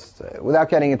there exists, without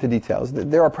getting into details.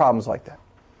 There are problems like that.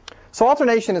 So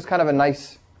alternation is kind of a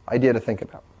nice idea to think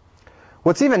about.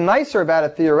 What's even nicer about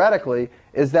it theoretically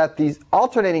is that these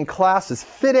alternating classes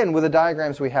fit in with the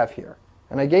diagrams we have here.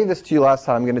 And I gave this to you last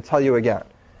time. I'm going to tell you again.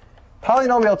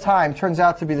 Polynomial time turns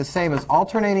out to be the same as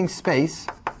alternating space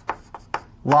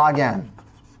log n.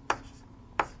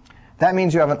 That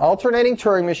means you have an alternating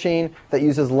Turing machine that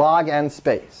uses log n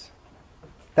space.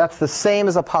 That's the same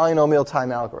as a polynomial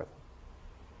time algorithm.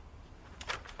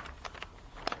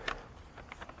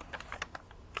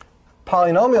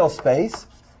 Polynomial space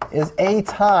is a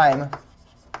time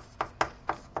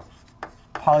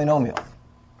polynomial.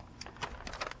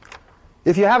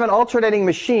 If you have an alternating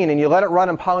machine and you let it run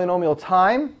in polynomial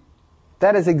time,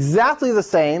 that is exactly the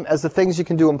same as the things you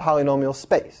can do in polynomial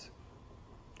space.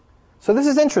 So this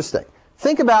is interesting.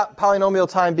 Think about polynomial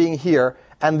time being here,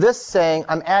 and this saying,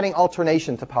 I'm adding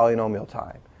alternation to polynomial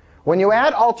time. When you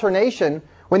add alternation,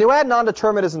 when you add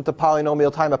non-determinism to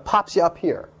polynomial time, it pops you up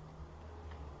here.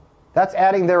 That's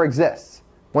adding there exists.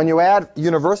 When you add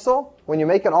universal, when you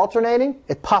make it alternating,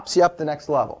 it pops you up the next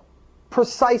level.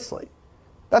 Precisely.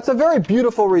 That's a very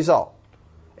beautiful result.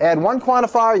 Add one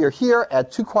quantifier, you're here.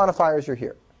 Add two quantifiers, you're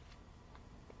here.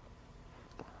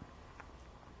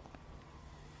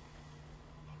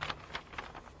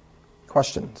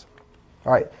 Questions?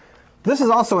 All right. This is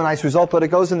also a nice result, but it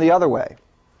goes in the other way.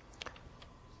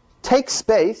 Take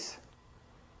space.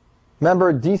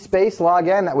 Remember d space log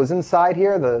n that was inside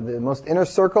here, the most inner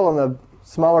circle in the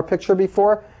smaller picture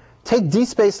before? Take d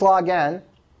space log n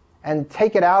and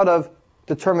take it out of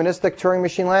deterministic Turing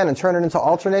machine land and turn it into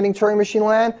alternating Turing machine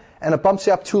land, and it bumps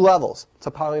you up 2 levels to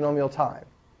polynomial time.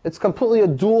 It's completely a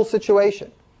dual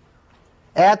situation.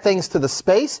 Add things to the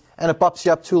space, and it bumps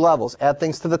you up 2 levels. Add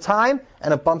things to the time,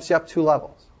 and it bumps you up 2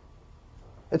 levels.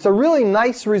 It's a really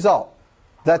nice result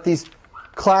that these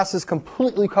classes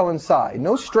completely coincide.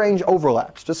 No strange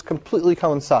overlaps, just completely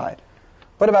coincide.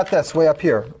 What about this, way up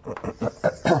here?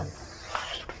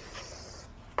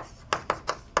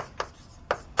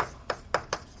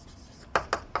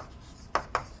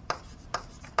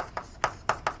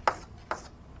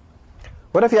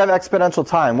 What if you have exponential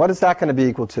time? What is that going to be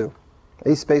equal to?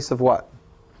 A space of what?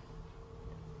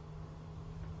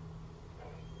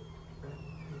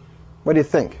 What do you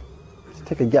think? Let's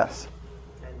take a guess.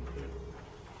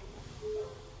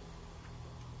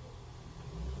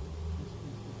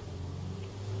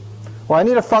 Well, I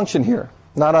need a function here,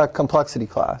 not a complexity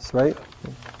class, right?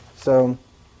 So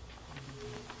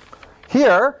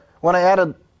here, when I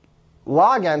added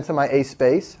log n to my A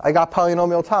space, I got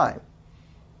polynomial time.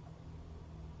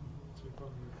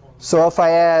 So if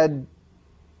I add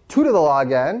 2 to the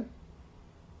log n,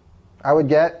 I would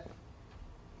get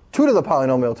 2 to the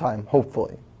polynomial time,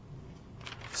 hopefully.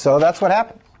 So that's what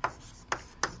happens.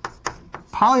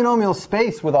 Polynomial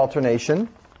space with alternation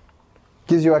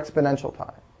gives you exponential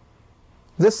time.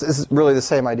 This is really the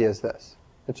same idea as this.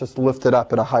 It's just lifted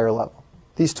up at a higher level.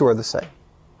 These two are the same.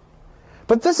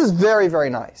 But this is very, very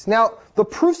nice. Now, the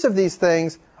proofs of these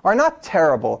things are not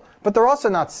terrible, but they're also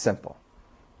not simple.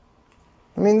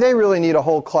 I mean, they really need a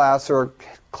whole class or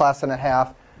class and a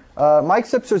half. Mike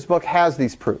Sipser's book has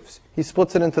these proofs. He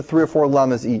splits it into 3 or 4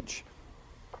 lemmas each.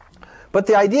 But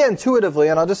the idea intuitively,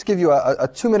 and I'll just give you a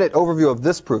 2-minute overview of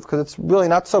this proof, because it's really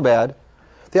not so bad.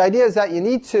 The idea is that you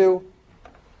need to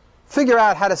figure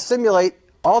out how to simulate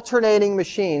alternating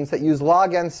machines that use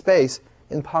log n space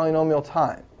in polynomial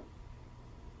time.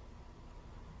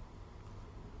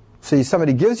 So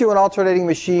somebody gives you an alternating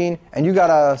machine, and you got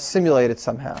to simulate it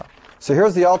somehow. So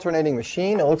here's the alternating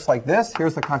machine. It looks like this.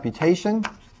 Here's the computation.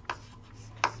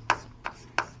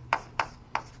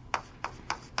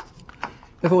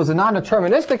 If it was a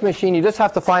non-deterministic machine, you just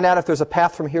have to find out if there's a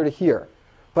path from here to here.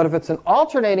 But if it's an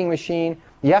alternating machine,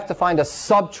 you have to find a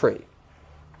subtree.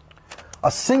 A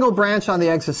single branch on the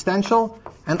existential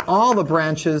and all the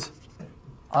branches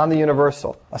on the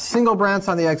universal. A single branch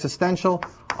on the existential,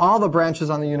 all the branches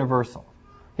on the universal.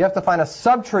 You have to find a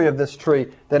subtree of this tree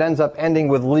that ends up ending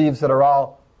with leaves that are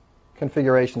all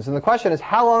configurations. And the question is,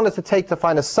 how long does it take to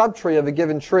find a subtree of a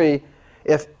given tree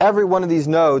if every one of these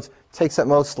nodes takes at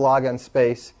most log n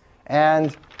space?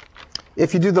 And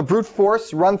if you do the brute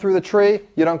force, run through the tree,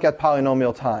 you don't get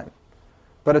polynomial time.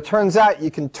 But it turns out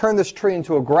you can turn this tree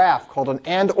into a graph called an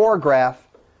and/or graph,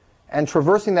 and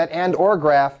traversing that and/or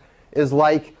graph is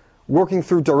like working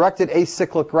through directed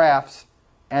acyclic graphs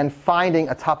and finding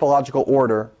a topological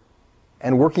order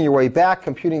and working your way back,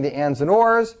 computing the ands and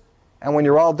ors, and when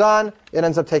you're all done, it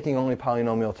ends up taking only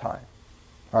polynomial time.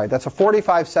 All right, that's a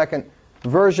 45-second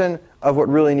version of what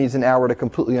really needs an hour to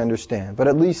completely understand. But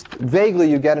at least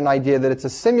vaguely you get an idea that it's a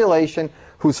simulation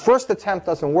whose first attempt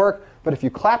doesn't work, but if you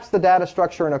collapse the data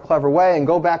structure in a clever way and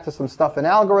go back to some stuff in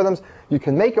algorithms, you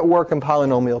can make it work in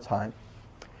polynomial time.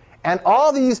 And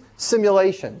all these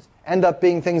simulations end up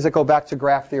being things that go back to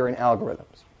graph theory and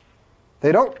algorithms.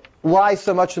 They don't lie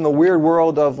so much in the weird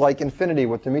world of like infinity,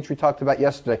 what Dimitri talked about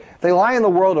yesterday. They lie in the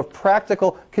world of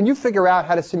practical, can you figure out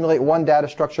how to simulate one data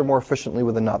structure more efficiently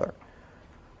with another?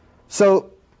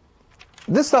 So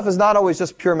this stuff is not always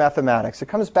just pure mathematics. It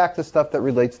comes back to stuff that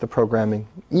relates to programming,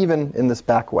 even in this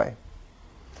back way.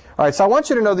 All right, so I want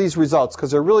you to know these results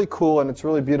because they're really cool and it's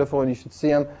really beautiful and you should see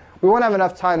them. We won't have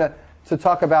enough time to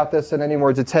talk about this in any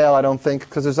more detail, I don't think,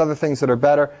 because there's other things that are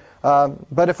better.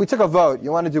 But if we took a vote,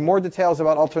 you want to do more details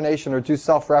about alternation or do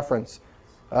self-reference,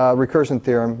 recursion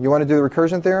theorem. You want to do the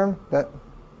recursion theorem?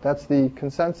 That's the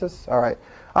consensus? All right.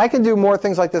 I can do more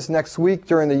things like this next week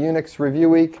during the Unix review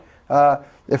week.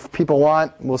 If people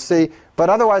want, we'll see. But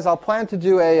otherwise, I'll plan to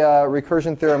do a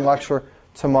recursion theorem lecture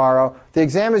tomorrow. The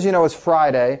exam, as you know, is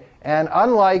Friday. And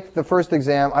unlike the first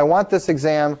exam, I want this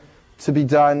exam to be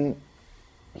done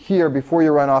here before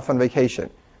you run off on vacation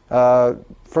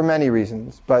for many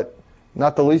reasons, but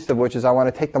not the least of which is I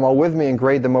want to take them all with me and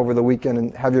grade them over the weekend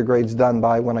and have your grades done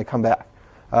by when I come back.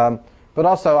 But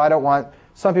also, I don't want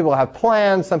some people have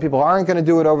plans, some people aren't going to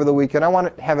do it over the weekend. I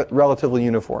want to have it relatively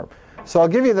uniform. So I'll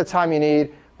give you the time you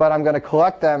need, but I'm going to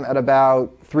collect them at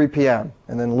about 3 p.m.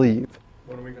 and then leave.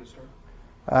 When are we going to start?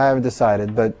 I haven't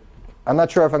decided, but I'm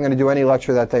not sure if I'm going to do any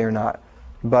lecture that day or not.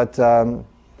 But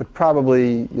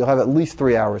probably you'll have at least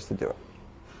 3 hours to do it.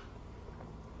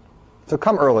 So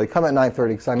come early. Come at 9:30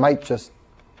 because I might just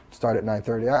start at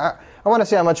 9:30. I want to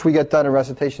see how much we get done in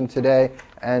recitation today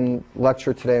and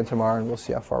lecture today and tomorrow, and we'll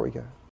see how far we go.